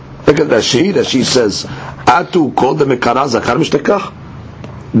 Look at Rashi. Rashi says, "Atu kol de mekara zakar mishtekach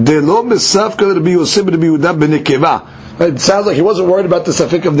de lo mesafka Rabbi Yosef Rabbi Yehuda benekeva." It sounds like he wasn't worried about the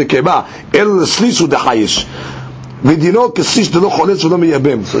safek of the keva. El leslisu de hayish v'dino keslish de lo choletz v'lo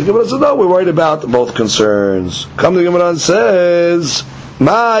miyabim. So the Gemara says, "No, we're worried about both concerns." Come to the Gemara and says,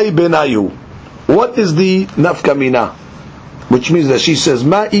 "Mai benayu." What is the nafkamina? Which means that she says,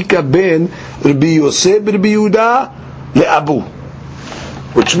 "Ma'ika ben Rabbi Yosef Rabbi Yehuda le'abu."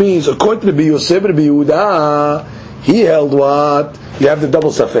 Which means, according to Rabbi Yosef, Rabbi Yehuda, he held what? You have the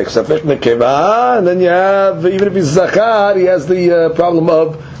double safek nekeva, and then you have, even if he's zachar, he has the problem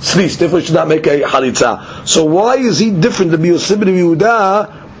of slis. Therefore, he should not make a halitza. So why is he different, Rabbi Yosef, Rabbi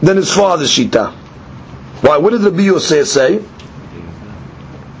Yehuda, than his father's shita? Why? What did Rabbi Yosef say?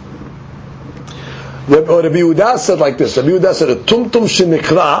 Rabbi Yehuda said like this. Rabbi Yehuda said, "Tumtum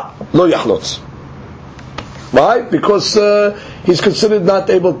shenikra lo yachlotz." Why? Because he's considered not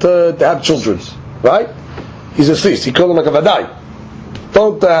able to have children. Right? He's a slis. He called him like a vadai.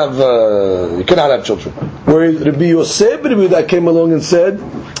 Don't have, you cannot have children. Whereas Rabbi Yosef that came along and said,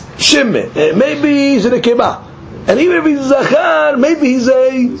 Shimme, maybe he's in a keba. And even if he's zachar, maybe he's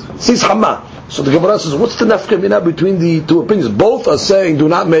a slis hama. So the Gemara says, what's the nafkamina between the two opinions? Both are saying, do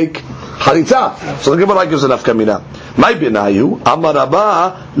not make haritza. So the Gemara gives a nafkamina. My benayu, amar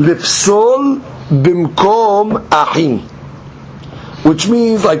Rabba, lifsol bimkom ahin, which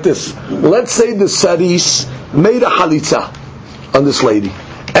means like this. Let's say the saris made a halitza on this lady,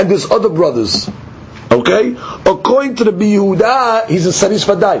 and there's other brothers. Okay, according to the Yehuda, he's a saris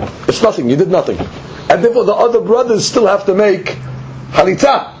vadai. It's nothing. You did nothing, and therefore the other brothers still have to make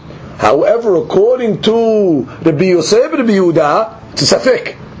halitza. However, according to the Yosef and the Yehuda, it's a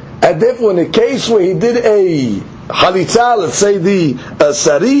safek, and therefore in a case where he did a halitza, let's say the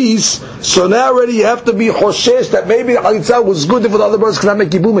saris, so now already you have to be hoshesh that maybe the halitza was good if the other brothers cannot make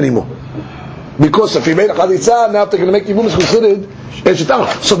yibum anymore. Because if he made a halitza, now if they're going to make yibum, it's considered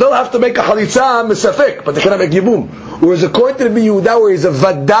eshitah. So they'll have to make a halitza misafek, but they cannot make yibum. Whereas according to the Yehuda, where he's a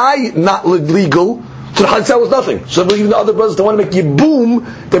vadai not legal, so the halitza was nothing. So even the other brothers that want to make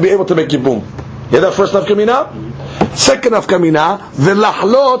yibum, they'll be able to make yibum. Yeah, that first nafkamina. Second nafkamina,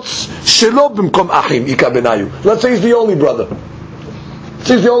 v'lachlotz shelo b'mkom achim ika benayu. Let's say he's the only brother.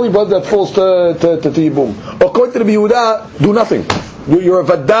 He's the only brother that falls to yibum. According to the Yehuda, do nothing. You're a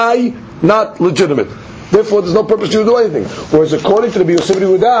vadai, not legitimate. Therefore, there's no purpose to do anything. Whereas according to the Yosef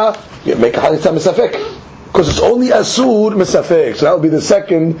Yehuda, you make a halitza misafek, because it's only asur misafek. So that will be the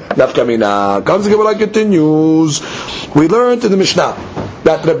second nafkamina. Comes the Gemara continues. We learned in the Mishnah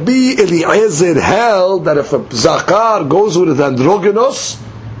that Rabbi Eliezer held that if a zakar goes with an androgynous,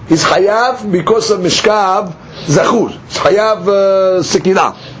 he's hayav because of mishkav zachur. He's hayav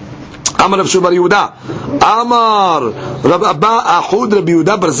sekina. Amar Rav Shua bar Yehuda, Amar Rav Abba Ahud Rabbi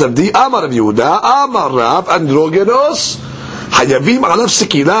Yehuda bar Zavdi, Amar Rav Yehuda, Amar Rav androgynous hayavim alav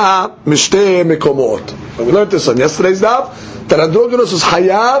sekina mishte mekomot. We learned this on yesterday's daf that androgynous is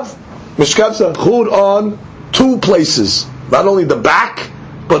hayav mishkav zachur on two places. Not only the back,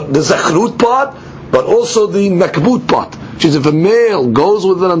 but the zachrut part, but also the nakbut part. Which is if a male goes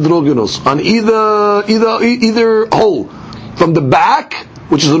with an androgynous on either hole, from the back,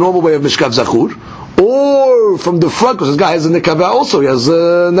 which is the normal way of mishkav zachur, or from the front, because this guy has a nekavah also, he has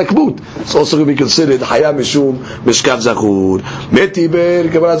a nakbut. It's also going to be considered hayam mishum mishkav zachur.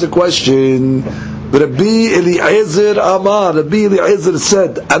 Metiber, Gemara has a question. Rabbi Eliezer Amar, Rabbi Eliezer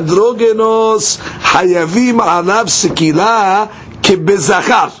said, androgenos hayavim alav sekila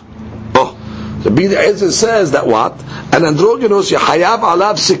kebezachar. Rabbi Eliezer says that what? An androgenos hayav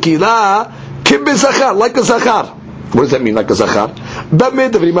alav sekila Kibizachar, like a zachar. What does that mean, like a zachar?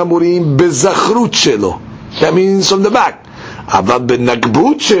 B'med avrim amurim bezachrut shelo. That means from the back. Avad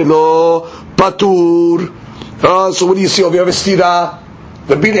b'nagbut shelo patur. So what do you see over here? Vestira.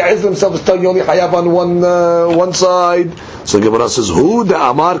 The Bili Aiz himself is telling you only hayav on one side. So the Gemara says, Hu de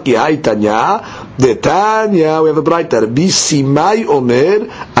amar ki hay tanya, de tanya, we have a brighter. Bi simai omer,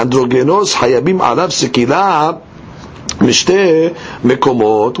 androgenos hayabim alav sekila, mishte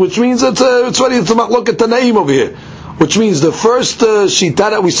mekomot, which means it's funny, it's a maklok at Tanaim over here. Which means the first shita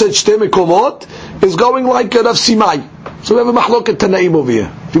that we said, shte mekomot, is going like Rav Simai. So we have a maklok at Tanaim over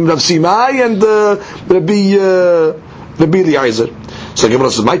here. Between Rav Simai and Rabbi Eliezer. So the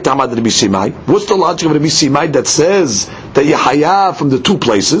Gemara says, "My tamad Rabbi Simai." What's the logic of Rabbi Simai that says that you hayah from the two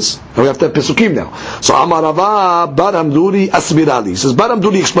places? And we have to have pesukim now. So Amar Rava Bar Amduri Asmirali says, Bar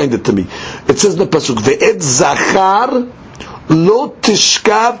Amduri explained it to me. It says in the pasuk, "Ve'et zachar lo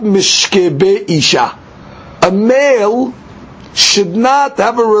tishkav mishkebe isha." A male should not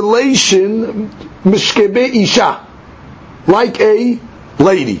have a relation mishkebe isha, like a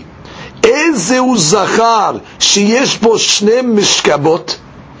lady. Ezeu zachar sheyesh bo shne mishkabot.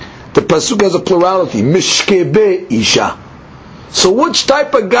 The pasuk has a plurality, mishkebe isha. So which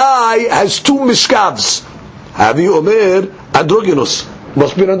type of guy has two mishkavs? Havi omer androgynous.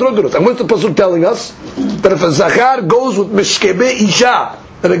 Must be an androgynous. And what's the pasuk telling us? That if a zachar goes with mishkebe isha,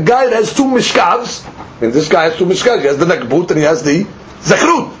 and a guy that has two mishkavs, and this guy has two mishkavs, he has the nakbut and he has the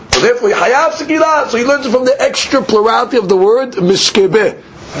zachrut. So therefore, hayav sekila. So he learns it from the extra plurality of the word mishkebe.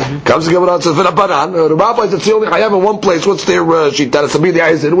 Comes the Gemara and says, "V'rabanan." The rabbis that say only hayav in one place. What's their shita? It's a bili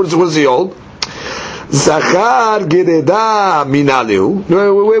aizen. What is the old? Zachar gereda minaleu.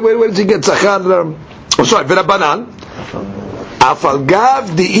 Where does he get zachar? I'm sorry. V'rabanan. Afal gav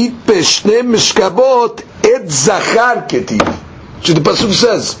diit peshne mishkabot et zachar ketiv. So the pasuk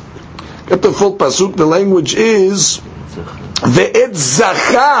says, get the full pasuk. The language is ve'et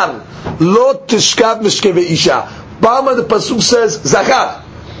zachar lo tishkav mishkebe isha. Bama the pasuk says zachar.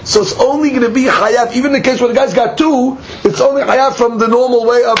 So it's only going to be hayav, even in the case where the guy's got two, it's only hayav from the normal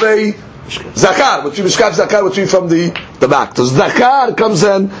way of a zakar, which is mishkav zakar, which is from the back. So zakar comes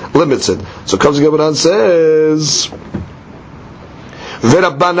and limits it. So comes the Gemara and says,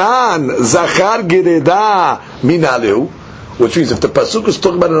 V'rabbanan zakar gereda minaleu, which means if the pasuk is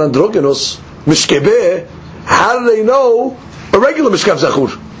talking about an androgynous, mishkebe, how do they know a regular mishkav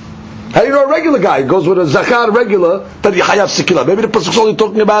zakur? How do you know a regular guy goes with a zachar regular that you hayav sikila? Maybe the pasuk is only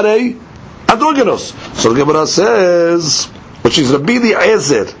talking about a androgynous. So the Gemara says, which is Rabbi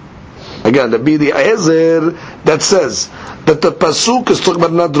Eliezer. Again, Rabbi Eliezer that says that the pasuk is talking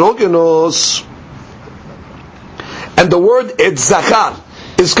about an androgynous, and the word et zachar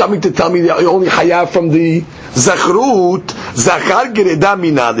is coming to tell me that you only hayav from the zachrut, zachar gereda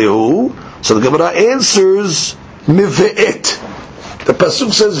minadehu. So the Gemara answers mive'et. The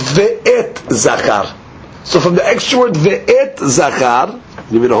pasuk says ve'et zachar. So from the extra word ve'et zachar,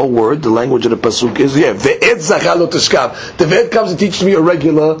 give it a whole word. The language of the pasuk is ve'et zachar lo tishkav. The ve'et comes and teaches me a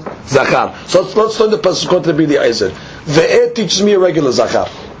regular zachar. So let's learn the pasuk to be the Eizer. Ve'et teaches me a regular zachar.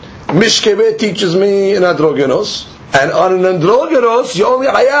 Mishkebe teaches me an androgynous, and on an androgynous you only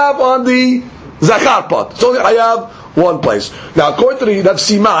hayav on the zachar part. It's only hayav one place. Now according to the Rav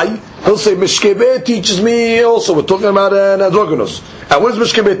Simai, he'll say Mishkebe teaches me also. We're talking about an androgynous. And what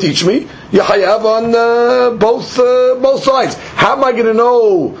does Mishkebe teach me? You hayav on both sides. How am I going to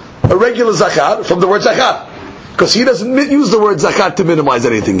know a regular zachar from the word zachar? Because he doesn't use the word zachar to minimize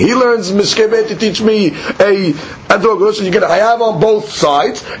anything. He learns Mishkebe to teach me a androgynous, and you get a hayav on both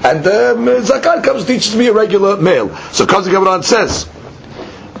sides, and zachar comes and teaches me a regular male. So comes the Gemara and says,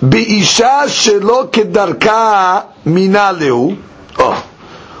 Bi'isha shelo kedarka minaleu,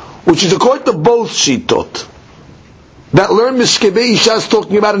 which is according to both shitot that learn Mishkebe Isha is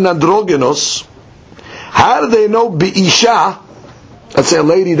talking about an androgynous. How do they know Bi'isha, let's say a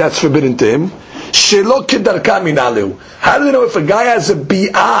lady that's forbidden to him, shelo kedarka minaleu? How do they know if a guy has a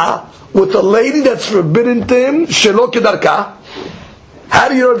bi'ah with a lady that's forbidden to him, shelo kedarka? How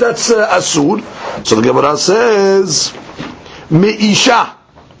do you know that's asur? So the Gemara says Me'isha,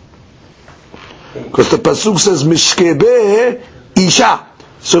 because the pasuk says Mishkebe Isha.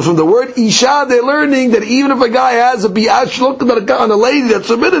 So from the word Isha, they're learning that even if a guy has a bi'ash on a lady that's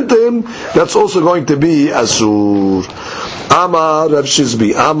forbidden to him, that's also going to be asur. Amar Rav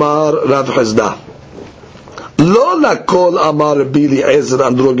Shizbi, Amar Rav Hizda. Lo lakol Amar Bili Ezer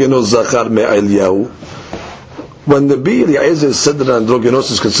androgenos zachar me'elyahu. When the Bili Ezer said that androgenos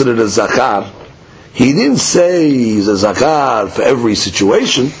is considered a zachar, he didn't say he's a zachar for every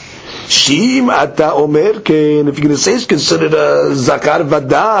situation. Shim ata omer ken. If you're going to say it's considered a zakar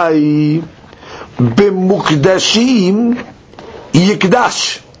vadai, b'mukdashim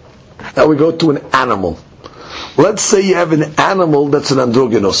yikdash. Now we go to an animal. Let's say you have an animal that's an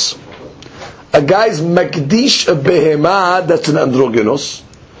androgynous. A guy's makdish a behemah that's an androgynous.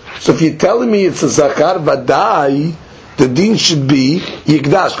 So if you're telling me it's a zakar vadai, the deen should be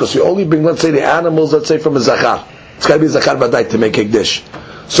yikdash, because you only bring, let's say, the animals, let's say, from a zakar. It's got to be a zakar vadai to make yikdash.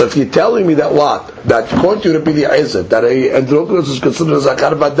 So if you're telling me that what? That according to Rabbi Eliezer, that a androgynous is considered a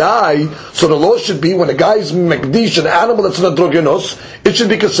zakar vadai, so the law should be when a guy's makdish an animal that's an androgynous, it should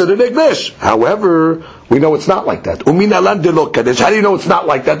be considered yikdash. However, we know it's not like that. Umin alan de lo kadesh. How do you know it's not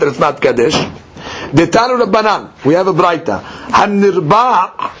like that it's not kadesh? The Tanu Rabbanan, we have a braita.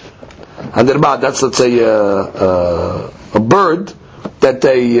 Hanirba, that's, let's say, a bird that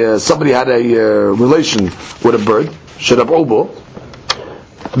somebody had a relation with a bird. Shirab obo.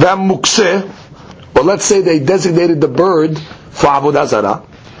 V'mukseh, or let's say they designated the bird for avodah zarah.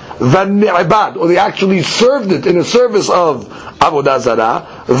 V'ni'ibad, or they actually served it in a service of avodah zarah.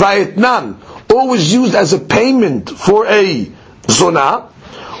 V'etnan, or was used as a payment for a zonah.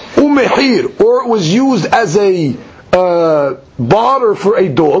 Umehir, or it was used as a barter for a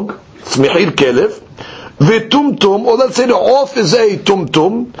dog. It's mehir kelef. V'tumtum, or let's say the off is a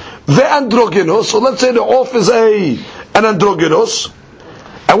tumtum. V'androgynous, or let's say the off is an androgynous.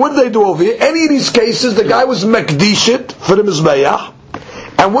 And what did they do over here? Any of these cases, the guy was makdishit for the mizbeach.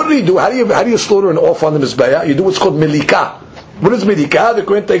 And what did he do? How do you slaughter an off on the mizbeach? You do what's called milika. What is milika? The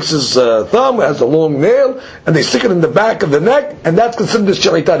Kohen takes his thumb, has a long nail, and they stick it in the back of the neck, and that's considered the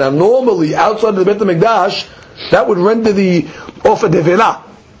shechita. Now, normally, outside of the Beit HaMikdash, that would render the off a devela.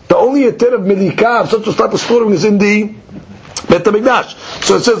 The only eter of milika, of such a type of slaughtering, is in the Beit HaMikdash.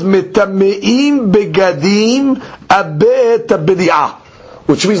 So it says, mitameim begadim abet b'di'ah.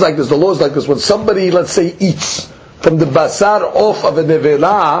 Which means like this, the law is like this, when somebody, let's say, eats from the basar off of a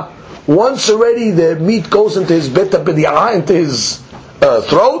nevela, once already the meat goes into his beta b'di'ah, into his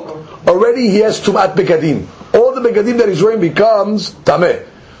throat, already he has tumat begadim. All the begadim that he's wearing becomes tameh.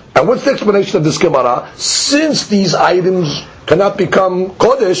 And what's the explanation of this Gemara? Since these items cannot become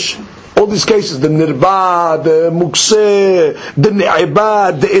kodesh, all these cases, the nirba, the mukseh, the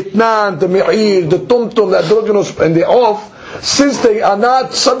ni'ibad, the itnan, the me'ir, the tumtum, the androgynous, and the off, since they are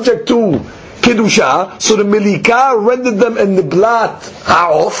not subject to kedusha, so the milika rendered them in the blat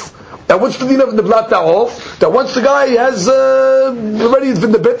ha'of. Now what's the din of the blat ha'of? That once the guy has already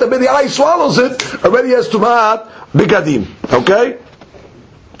been the bet, the eye swallows it, already has tumat begadim. Okay?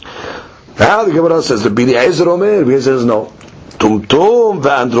 Now the Gemara says, the Bili Ezer Omer, he says no. Tumtum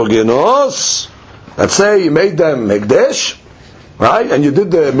v'androgenos. Let's say you made them hekdesh, right? And you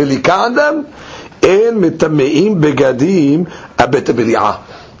did the milika on them. En mitameim begadim abet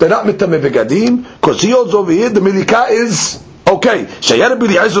b'di'ah. They're not mitamei begadim, because he holds over here, the milika is okay. Shayar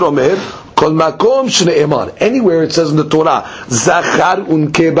Bili Ezer Omer, kol makom shne'emar. Anywhere it says in the Torah, zachar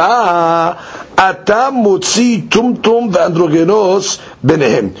unkeba, atam motzi tumtum v'androgenos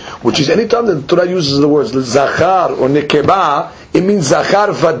benehem. Which is, anytime the Torah uses the words zachar or nekeba, it means zachar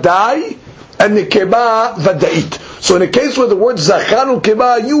vadai and nekeba vadait. So in a case where the word zachar and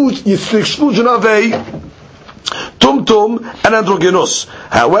nekeba are used, it's the exclusion of a tumtum and androgenos.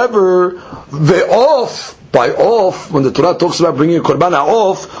 However, the off, by off, when the Torah talks about bringing a korban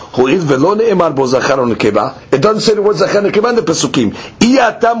off, hu'id velo ne'emar bo zachar or nekeba, it doesn't say the word zachar and nekeba in the pesukim.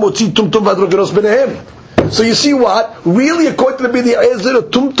 Iyata motzi tumtum v'androgenos benehem. So you see what? Really, according to the Bili Ezer,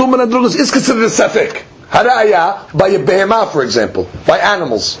 tumtum and androgenos is considered a safek. Haraya, by a behemah, for example, by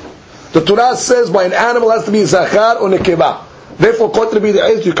animals. The Torah says by an animal has to be zachar or nekeba. Therefore, according to the Bili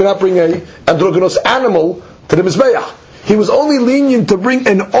Ezer, you cannot bring a androgynous animal to the mizbeach. He was only lenient to bring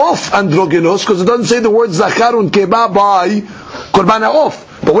an off androgynous because it doesn't say the word zachar and nekeba by korban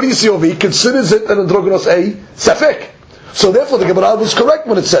off. But what do you see over here? He considers it an androgynous a safek. So therefore the Gemara was correct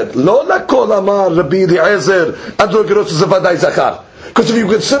when it said, Lo lakol amar Rabbi Eliezer androgynous is a vadai zachar. Because if you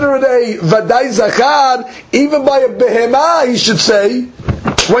consider it a vadai zachar, even by a behemah, he should say,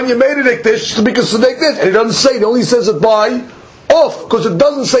 when you made it ekdesh, to be considered ekdesh. And he doesn't say, he only says it by off, because it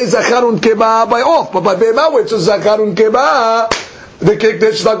doesn't say zacharun keba by off, but by behemah, where it says zacharun keba, the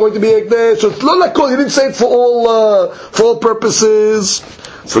ekdesh is not going to be ekdesh. So it's lo lakol, he didn't say it for all purposes.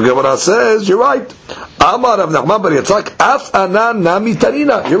 So Gemara says, you're right. Amar Rav Nachman bar Yitzchak, af anan nami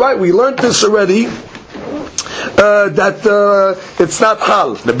tarina. You're right, we learned this already. That it's not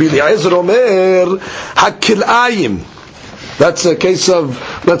hal. The Bili Ezer Omer hakil'ayim. That's a case of,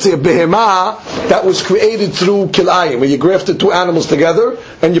 let's say, a behemah that was created through kil'ayim, where you grafted two animals together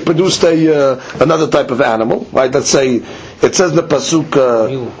and you produced another type of animal. Right? Let's say it says the pasuk.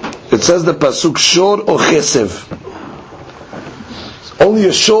 It says the pasuk shor or chesev. only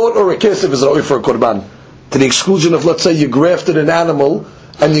a short or a kesef is ra'oi for a korban. To the exclusion of, let's say, you grafted an animal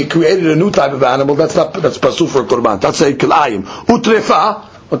and you created a new type of animal, that's pasul for a korban. That's a kilayim. Utrefa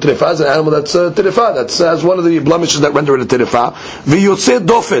is an animal that's terefa. That's one of the blemishes that render it a terefa. V'yotzei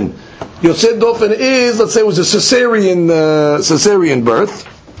dofen. Yotzei dofen is, let's say, it was a cesarean birth.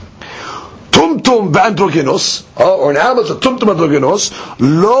 Tumtum v'androgenos, or an animal that's a tumtum androgenos,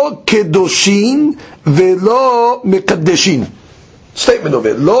 lo kedoshin velo mekadeshin. Statement of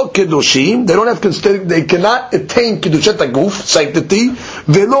it. Lo kedoshim, they cannot attain kedushat aguf, sanctity.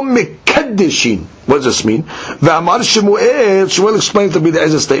 Velo mekadeshin. What does this mean? Ve'amar Shmuel explains to me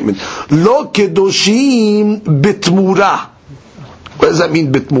as a statement. Lo kedoshim bitmura. What does that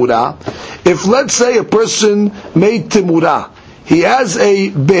mean, bitmura? If, let's say, a person made timura, he has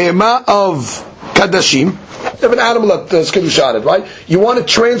a behema of kadashim, you have an animal that's kedushated, right? You want to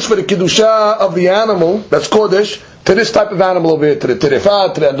transfer the kedusha of the animal, that's kodesh, to this type of animal over here, to the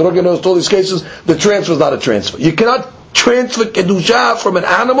terefa, to the androgenos, to all these cases, the transfer is not a transfer. You cannot transfer kedusha from an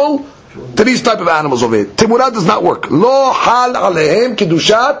animal to these type of animals over here. Timura does not work. Lo hal alehem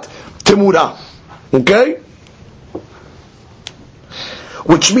kedushat timura. Okay?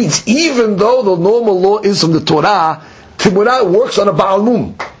 Which means, even though the normal law is from the Torah, timura works on a Baal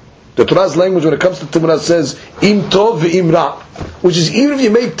Mum. The Torah's language when it comes to timura says, im tov ve'im ra. Which is, even if you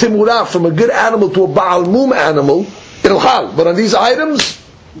make timura from a good animal to a Baal Mum animal, it'll hal. But on these items,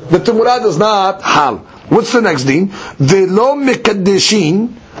 the timura does not hal. What's the next deen? Ve'lo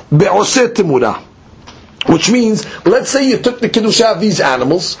mekadeshin be'oseh timura. Which means, let's say you took the kedusha of these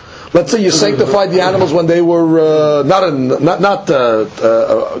animals. Let's say you sanctified the animals when they were not a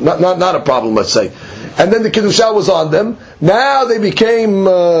problem. Let's say, and then the kedusha was on them. Now they became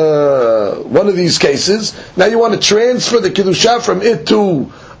one of these cases. Now you want to transfer the kedusha from it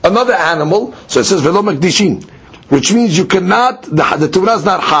to another animal. So it says velo makdishin, which means you cannot. The Torah is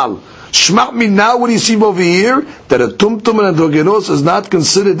not hal. Shmak me now what do you see over here? That a tumtum and androgenos is not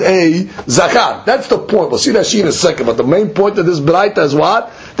considered a zakat. That's the point. We'll see that in a second. But the main point of this braita is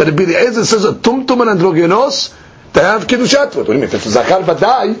what? That it be the Ezra says a tumtum and androgenos, they have kiddushat. What do you mean? If it's a zakat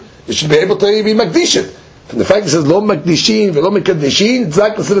vaday, you should be able to be makdishit. And the fact it says lo makdishin velo mekadishin, it's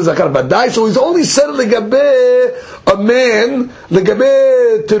not considered zakat vaday. So he's only said legabe a man,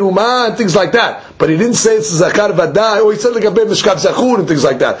 legabe teruma and things like that. But he didn't say it's zakar vaday, or he said legabe mishkav zachur and things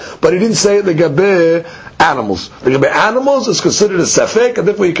like that. But he didn't say legabe animals. Legabe animals is considered a safek, and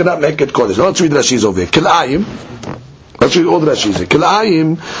therefore you cannot make it kodesh. Now let's read Rashi's over here. Kilayim. Let's read all the Rashi's here.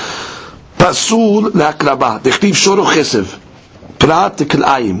 Kilayim pasul la'akraba. Dechtiv shoro chesev. Prat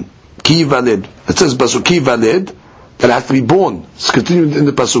kilayim. Ki valid. It says pasuk ki valid. That has to be born. It's continued in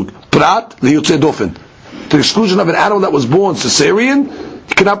the pasuk. Prat liyotze dofen. To the exclusion of an animal that was born cesarean,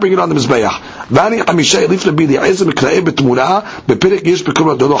 you cannot bring it on the mizbeach. Vani hamisha elif lebi li'ezem mekla'e betmura beperek yesh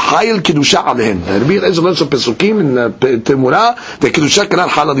bekorban dolo hayel kedusha alehen. Rabbi Eliezer learns some pesukim in temura. The kedusha cannot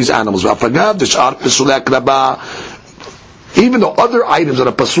hal on these animals. V'afagav deshar pesulei akraba. Even the other items that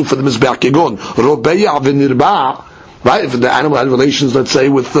are pasul for the mizbeach, kegon robeya v'nirba, right? If the animal had relations, let's say,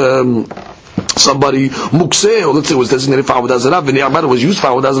 with somebody mukseh, or let's say it was designated for avodah zarah, v'ni'amar was used for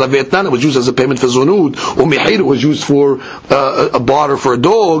avodah zarah, ve'etnan it was used as a payment for zonut, or mihir was used for a barter for a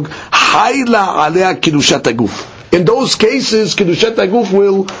dog. Hayla alea kedushat aguf. In those cases, kedushat aguf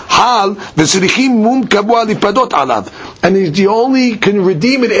will hal v'sirichim mum kabua lipadot alav, and he only can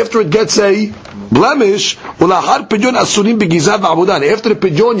redeem it after it gets a blemish. Ulahar pidyon asurim begizav avodah. After the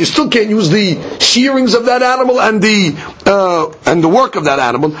pidyon, you still can't use the shearings of that animal and the work of that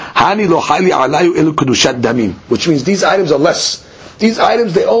animal. Hani lo hayli alayu elu kedushat damim, which means these items are less. These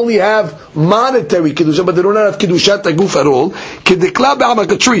items, they only have monetary kedusha, but they don't have kedushat aguf at all. Kedekla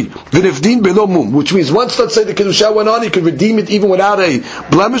be'amakatri v'nefdin be'lo mum, which means once, let's say, the kedusha went on, you can redeem it even without a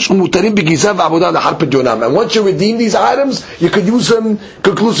blemish. Umutarim begizav avodah lahar pidionam. And once you redeem these items, you can use them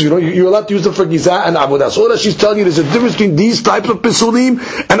conclusively. You're allowed to use them for gizah and avodah. So all that she's telling you, there's a difference between these types of pesulim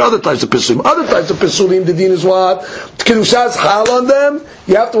and other types of pesulim. Other types of pesulim, the din is what? Kedushas hal on them.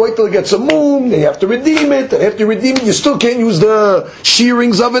 You have to wait till it gets a mum, then you have to redeem it, and after you redeem it, you still can't use the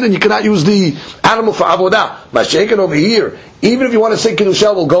shearings of it, and you cannot use the animal for avodah. Mashiach over here, even if you want to say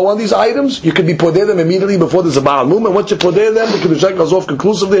kedusha will go on these items, you can be podeh them immediately before there's a Baal Mum, and once you podeh them, the kedusha goes off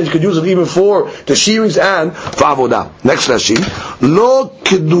conclusively, and you can use it even for the shearings and for avodah. Next Rashi, lo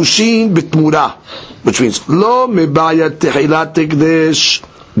kedushin bitmura, which means lo mebayat tehilat tekdesh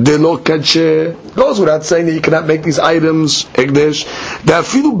de lo kadshe. Goes without saying that you cannot make these items ekdesh.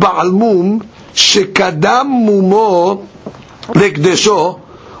 Da'afilu Baal Mum shekadam mumo lekdesho,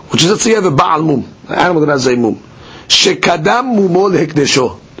 which is, let's say you have a Baal Mum, an animal that has a mum. Shekadam mumo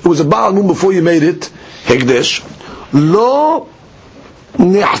lekdesho. It was a Baal Mum before you made it hekdesh. Lo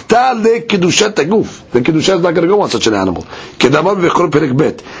נחתה לקדושת הגוף. The kedusha is not going to go on such an animal. כדאמר בכל פרק ב'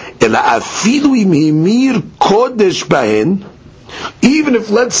 אלא אפילו אם המיר קודש בהן, even if,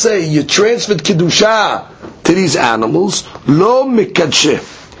 let's say, you transferred kedusha to these animals, לא מקדשה.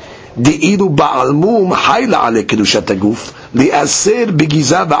 דאילו בעל מום חיילה עלי קדושת הגוף, לאסר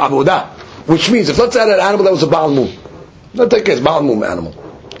בגיזה בעבודה. Which means, if let's say that animal that was a Baal Mum, let's take it as Baal Mum animal.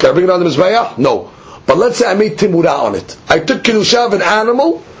 Can I bring it on the Mizbeach? No. But let's say I made Timurah on it. I took Kedusha of an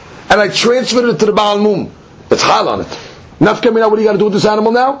animal, and I transferred it to the Baal Mum. It's Hal on it. Nafka mina, what do you got to do with this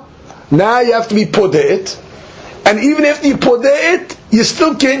animal now? Now you have to be Podeit. And even after you Podeit, you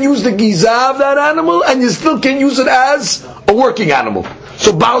still can't use the Gizah of that animal, and you still can't use it as a working animal.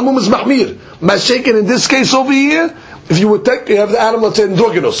 So Baal Mum is Mahmir. Mashaken in this case over here, if you would take, you have the animal, let's say,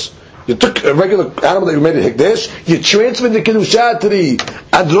 Androgynous. You took a regular animal that you made a Hekdesh, you transferred the Kedusha to the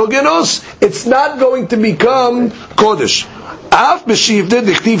Androgynous, it's not going to become Kodesh. אף בשבדי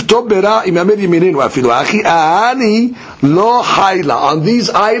דכתיב טוב ברע אם יאמר ימיננו אפילו אחי האני לא חיילה. On these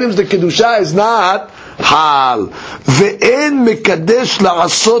items the Kedusha is not Hal. ואין מקדש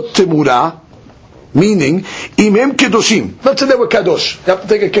לעשות תמורה, meaning אם הם קדושים. Let's say they were kadosh. You have to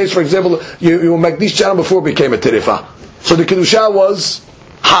take a case, for example, you were Magdish channel before it became a Terefa. So the Kedusha was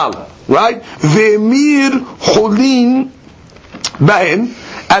Hal, right? Ve'emir cholin bahen,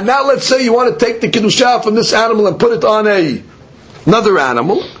 and now let's say you want to take the kedusha from this animal and put it on another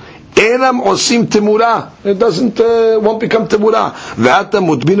animal. Enam osim temura. It won't become temura. Ve'ata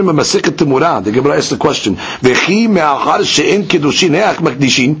mutbinim b'masechet temura. The Gemara asks the question. Ve'chi me'achar she'en kedushin he'ach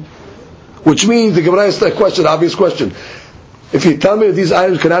makdishin. Which means the Gemara asks that question, the obvious question. If you tell me that these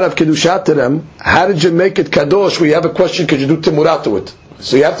items cannot have kedusha to them, how did you make it kadosh? Where you have a question, could you do temura to it?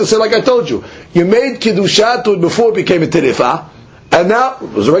 So you have to say, like I told you, you made kedusha to it before it became a terefa, and now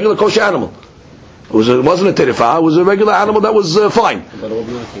it was a regular kosher animal. It wasn't a terefa; it was a regular animal that was fine.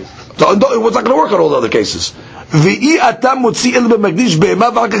 So it was not going to work on all the other cases. V'i atam mutzi el b'magdish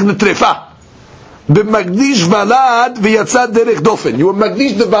be'ema v'akach netrefa. B'magdish valad v'yatzad derech dofen. You were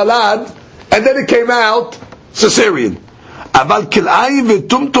magdish the valad, and then it came out Caesarean. Aval kil'ai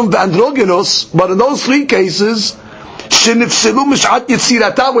v'tumtum v'androgenos. But in those three cases, שנפסלו משעת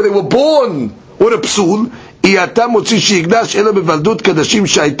יצירתם, where they were born with a פסול, אייתם מוציא שיקדש אלא בבלדות קדשים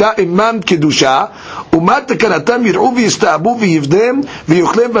שהייתה אימן קדושה, ומה תקנתם יראו ויסתאבו ויבדם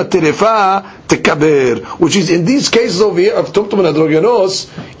ויוכלם בטרפה תקבר. Which is, in these cases over here of Tumtum and Androgenos,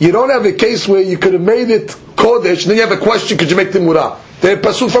 you don't have a case where you could have made it Kodesh, and then you have a question, could you make Timurah? They're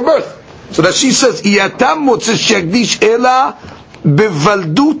pasul from birth. So that she says, אייתם מוציא שיקדיש אלא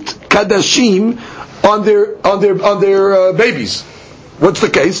בבלדות קדשים, on their babies. What's the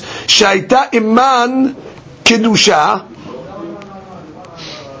case? Shaita iman kedusha.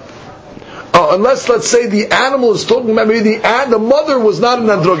 Unless, let's say, the animal is talking about maybe the mother was not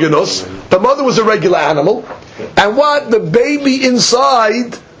an androgynous, the mother was a regular animal, and what the baby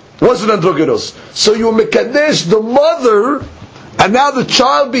inside was an androgynous. So you mekadesh the mother, and now the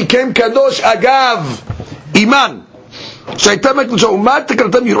child became kadosh agav iman. What do you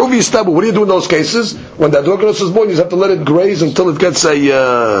do in those cases? When the androgynous is born, you just have to let it graze until it gets a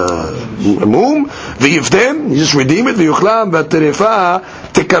mum. You just redeem it. When it comes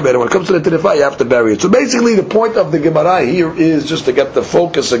to the terefa, you have to bury it. So basically, the point of the Gemara here is just to get the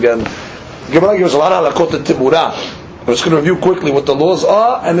focus again. The Gemara gives a lot of halakot and timurah. I'm just going to review quickly what the laws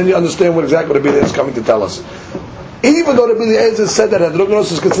are, and then you understand what exactly Rabbi Eliezer is coming to tell us. Even though Rabbi Eliezer said that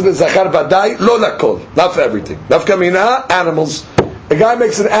androgynous is considered zachar badai, lo lakol, not for everything. Nafka mina, animals. A guy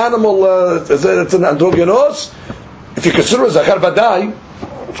makes an animal, it's an androgynous. If you consider a zachar badai,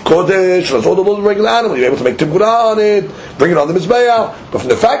 it's kodesh, it's all the regular animal. You're able to make timurah on it, bring it on the mizbeah. But from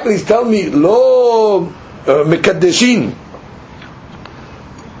the fact that he's telling me lo mekadeshin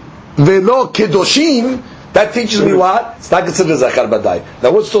velo kedoshim, that teaches me what? It's not considered Zachar Badai.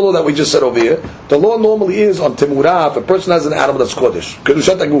 Now what's the law that we just said over here? The law normally is on Timurah, if a person has an animal that's Kodesh,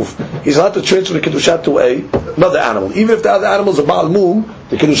 Kedushat Aguf, he's allowed to transfer the Kedushat to another animal. Even if the other animal is a Baal Mum,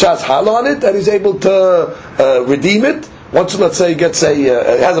 the Kedushat is Hal on it, and he's able to redeem it. Once, let's say, gets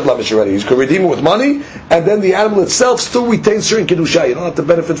has a blemish already, he can redeem it with money, and then the animal itself still retains certain Kedusha. You don't have to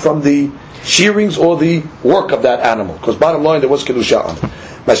benefit from the shearings or the work of that animal, because bottom line, there was Kedusha on it.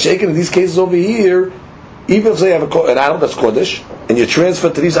 Mashaken, in these cases over here, even if they have an animal that's Kodesh, and you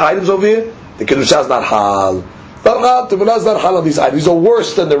transfer to these items over here, the Kedusha is not Hal. The Kedusha is not Hal on these items. These are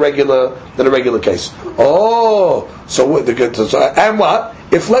worse than the regular case. And what?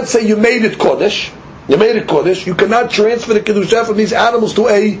 If, let's say, you made it Kodesh, you cannot transfer the Kedusha from these animals to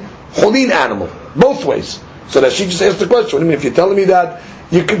a Cholin animal. Both ways. So that she just asked the question, what do you mean? If you're telling me that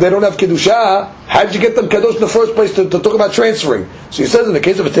they don't have kedusha. How did you get them kadosh in the first place to talk about transferring? So he says in the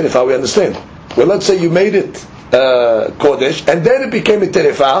case of a terefa, we understand. Well, let's say you made it kodesh, and then it became a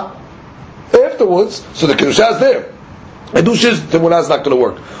terefa afterwards, so the kedusha is there. Kedush's temurah is not going to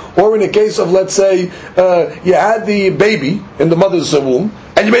work. Or in a case of, let's say, you had the baby in the mother's womb,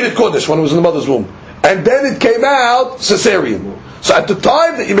 and you made it kodesh when it was in the mother's womb, and then it came out cesarean. So at the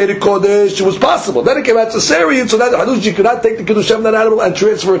time that you made it kodesh, it was possible. Then it came out cesarean, so that hadush, you could not take the kedusha of that animal and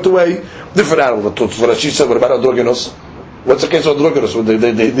transfer it to a different animal. That's what she said. What about androgynos? What's the case of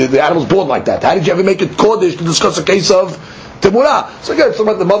androgynos? The animal's born like that. How did you ever make it kodesh to discuss a case of temurah? So again, so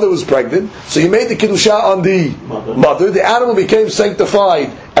the mother was pregnant, so you made the kedusha on the mother. The animal became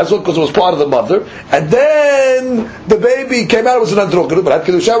sanctified as well because it was part of the mother, and then the baby came out, it was an androgynos, but had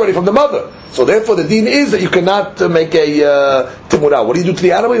kedusha already from the mother. So therefore the deen is that you cannot make a temurah. What do you do to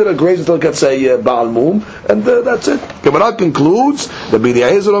the animal? You're going to graze until it gets a baal mum, and that's it. Gemara concludes, Rabbi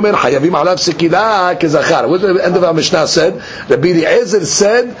Eliezer omer, hayavim alav sekilah kezachar. What the end of our Mishnah said? Rabbi Eliezer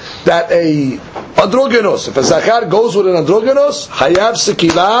said that a androgynos, if a zachar goes with an androgynos, hayav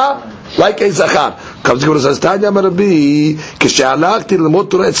sekilah like a zachar. Comes to says, Tanya Rabbi, kishalakti l'mod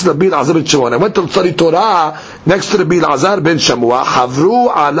Torah etz Rabbi Elazar ben Shamuah. I went to study Torah next to Rabbi Elazar ben Shamuah. Havru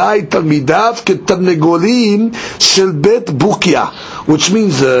alai talmidav ketarnegolim shel bet bukia, which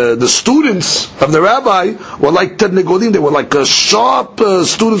means the students of the rabbi were like tarnegolim. They were like sharp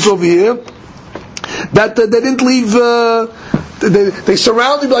students over here that they didn't leave. They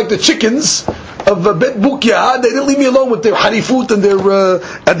surrounded me like the chickens of Bet Bukia. They didn't leave me alone with their harifut and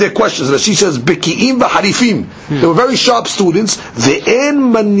their questions. And she says, Beki'im v'harifim. They were very sharp students.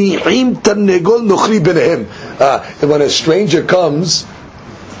 Ve'en mani'im tarnegol nochri benehem. And when a stranger comes,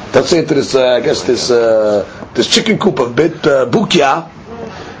 let's say into this, this chicken coop of Bet Bukia,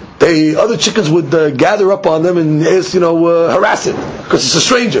 other chickens would gather up on them and harass it because it's a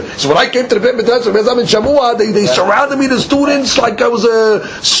stranger. So when I came to the Bet Midrash of Bezam and Shamuah, they surrounded me, the students, like I was a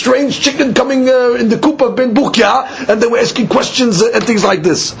strange chicken coming in the coop of Ben Bukia, and they were asking questions and things like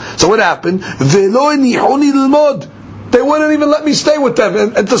this. So what happened? They wouldn't even let me stay with them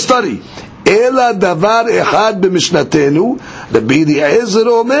and to study. Ela davar echad b'mishnatenu, Rabbi Eliezer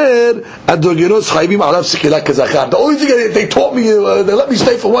omer, androgynos chayvim alav sekilah kezachar. The only thing they taught me, they let me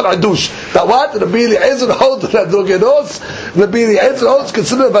stay for one adush. That what? Rabbi Eliezer holds androgynos. Rabbi Eliezer holds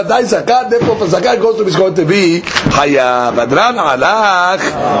considered vaday zakar. Therefore, if a zakar goes to him, it's going to be hayav. Adran alach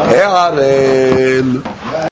he'arel.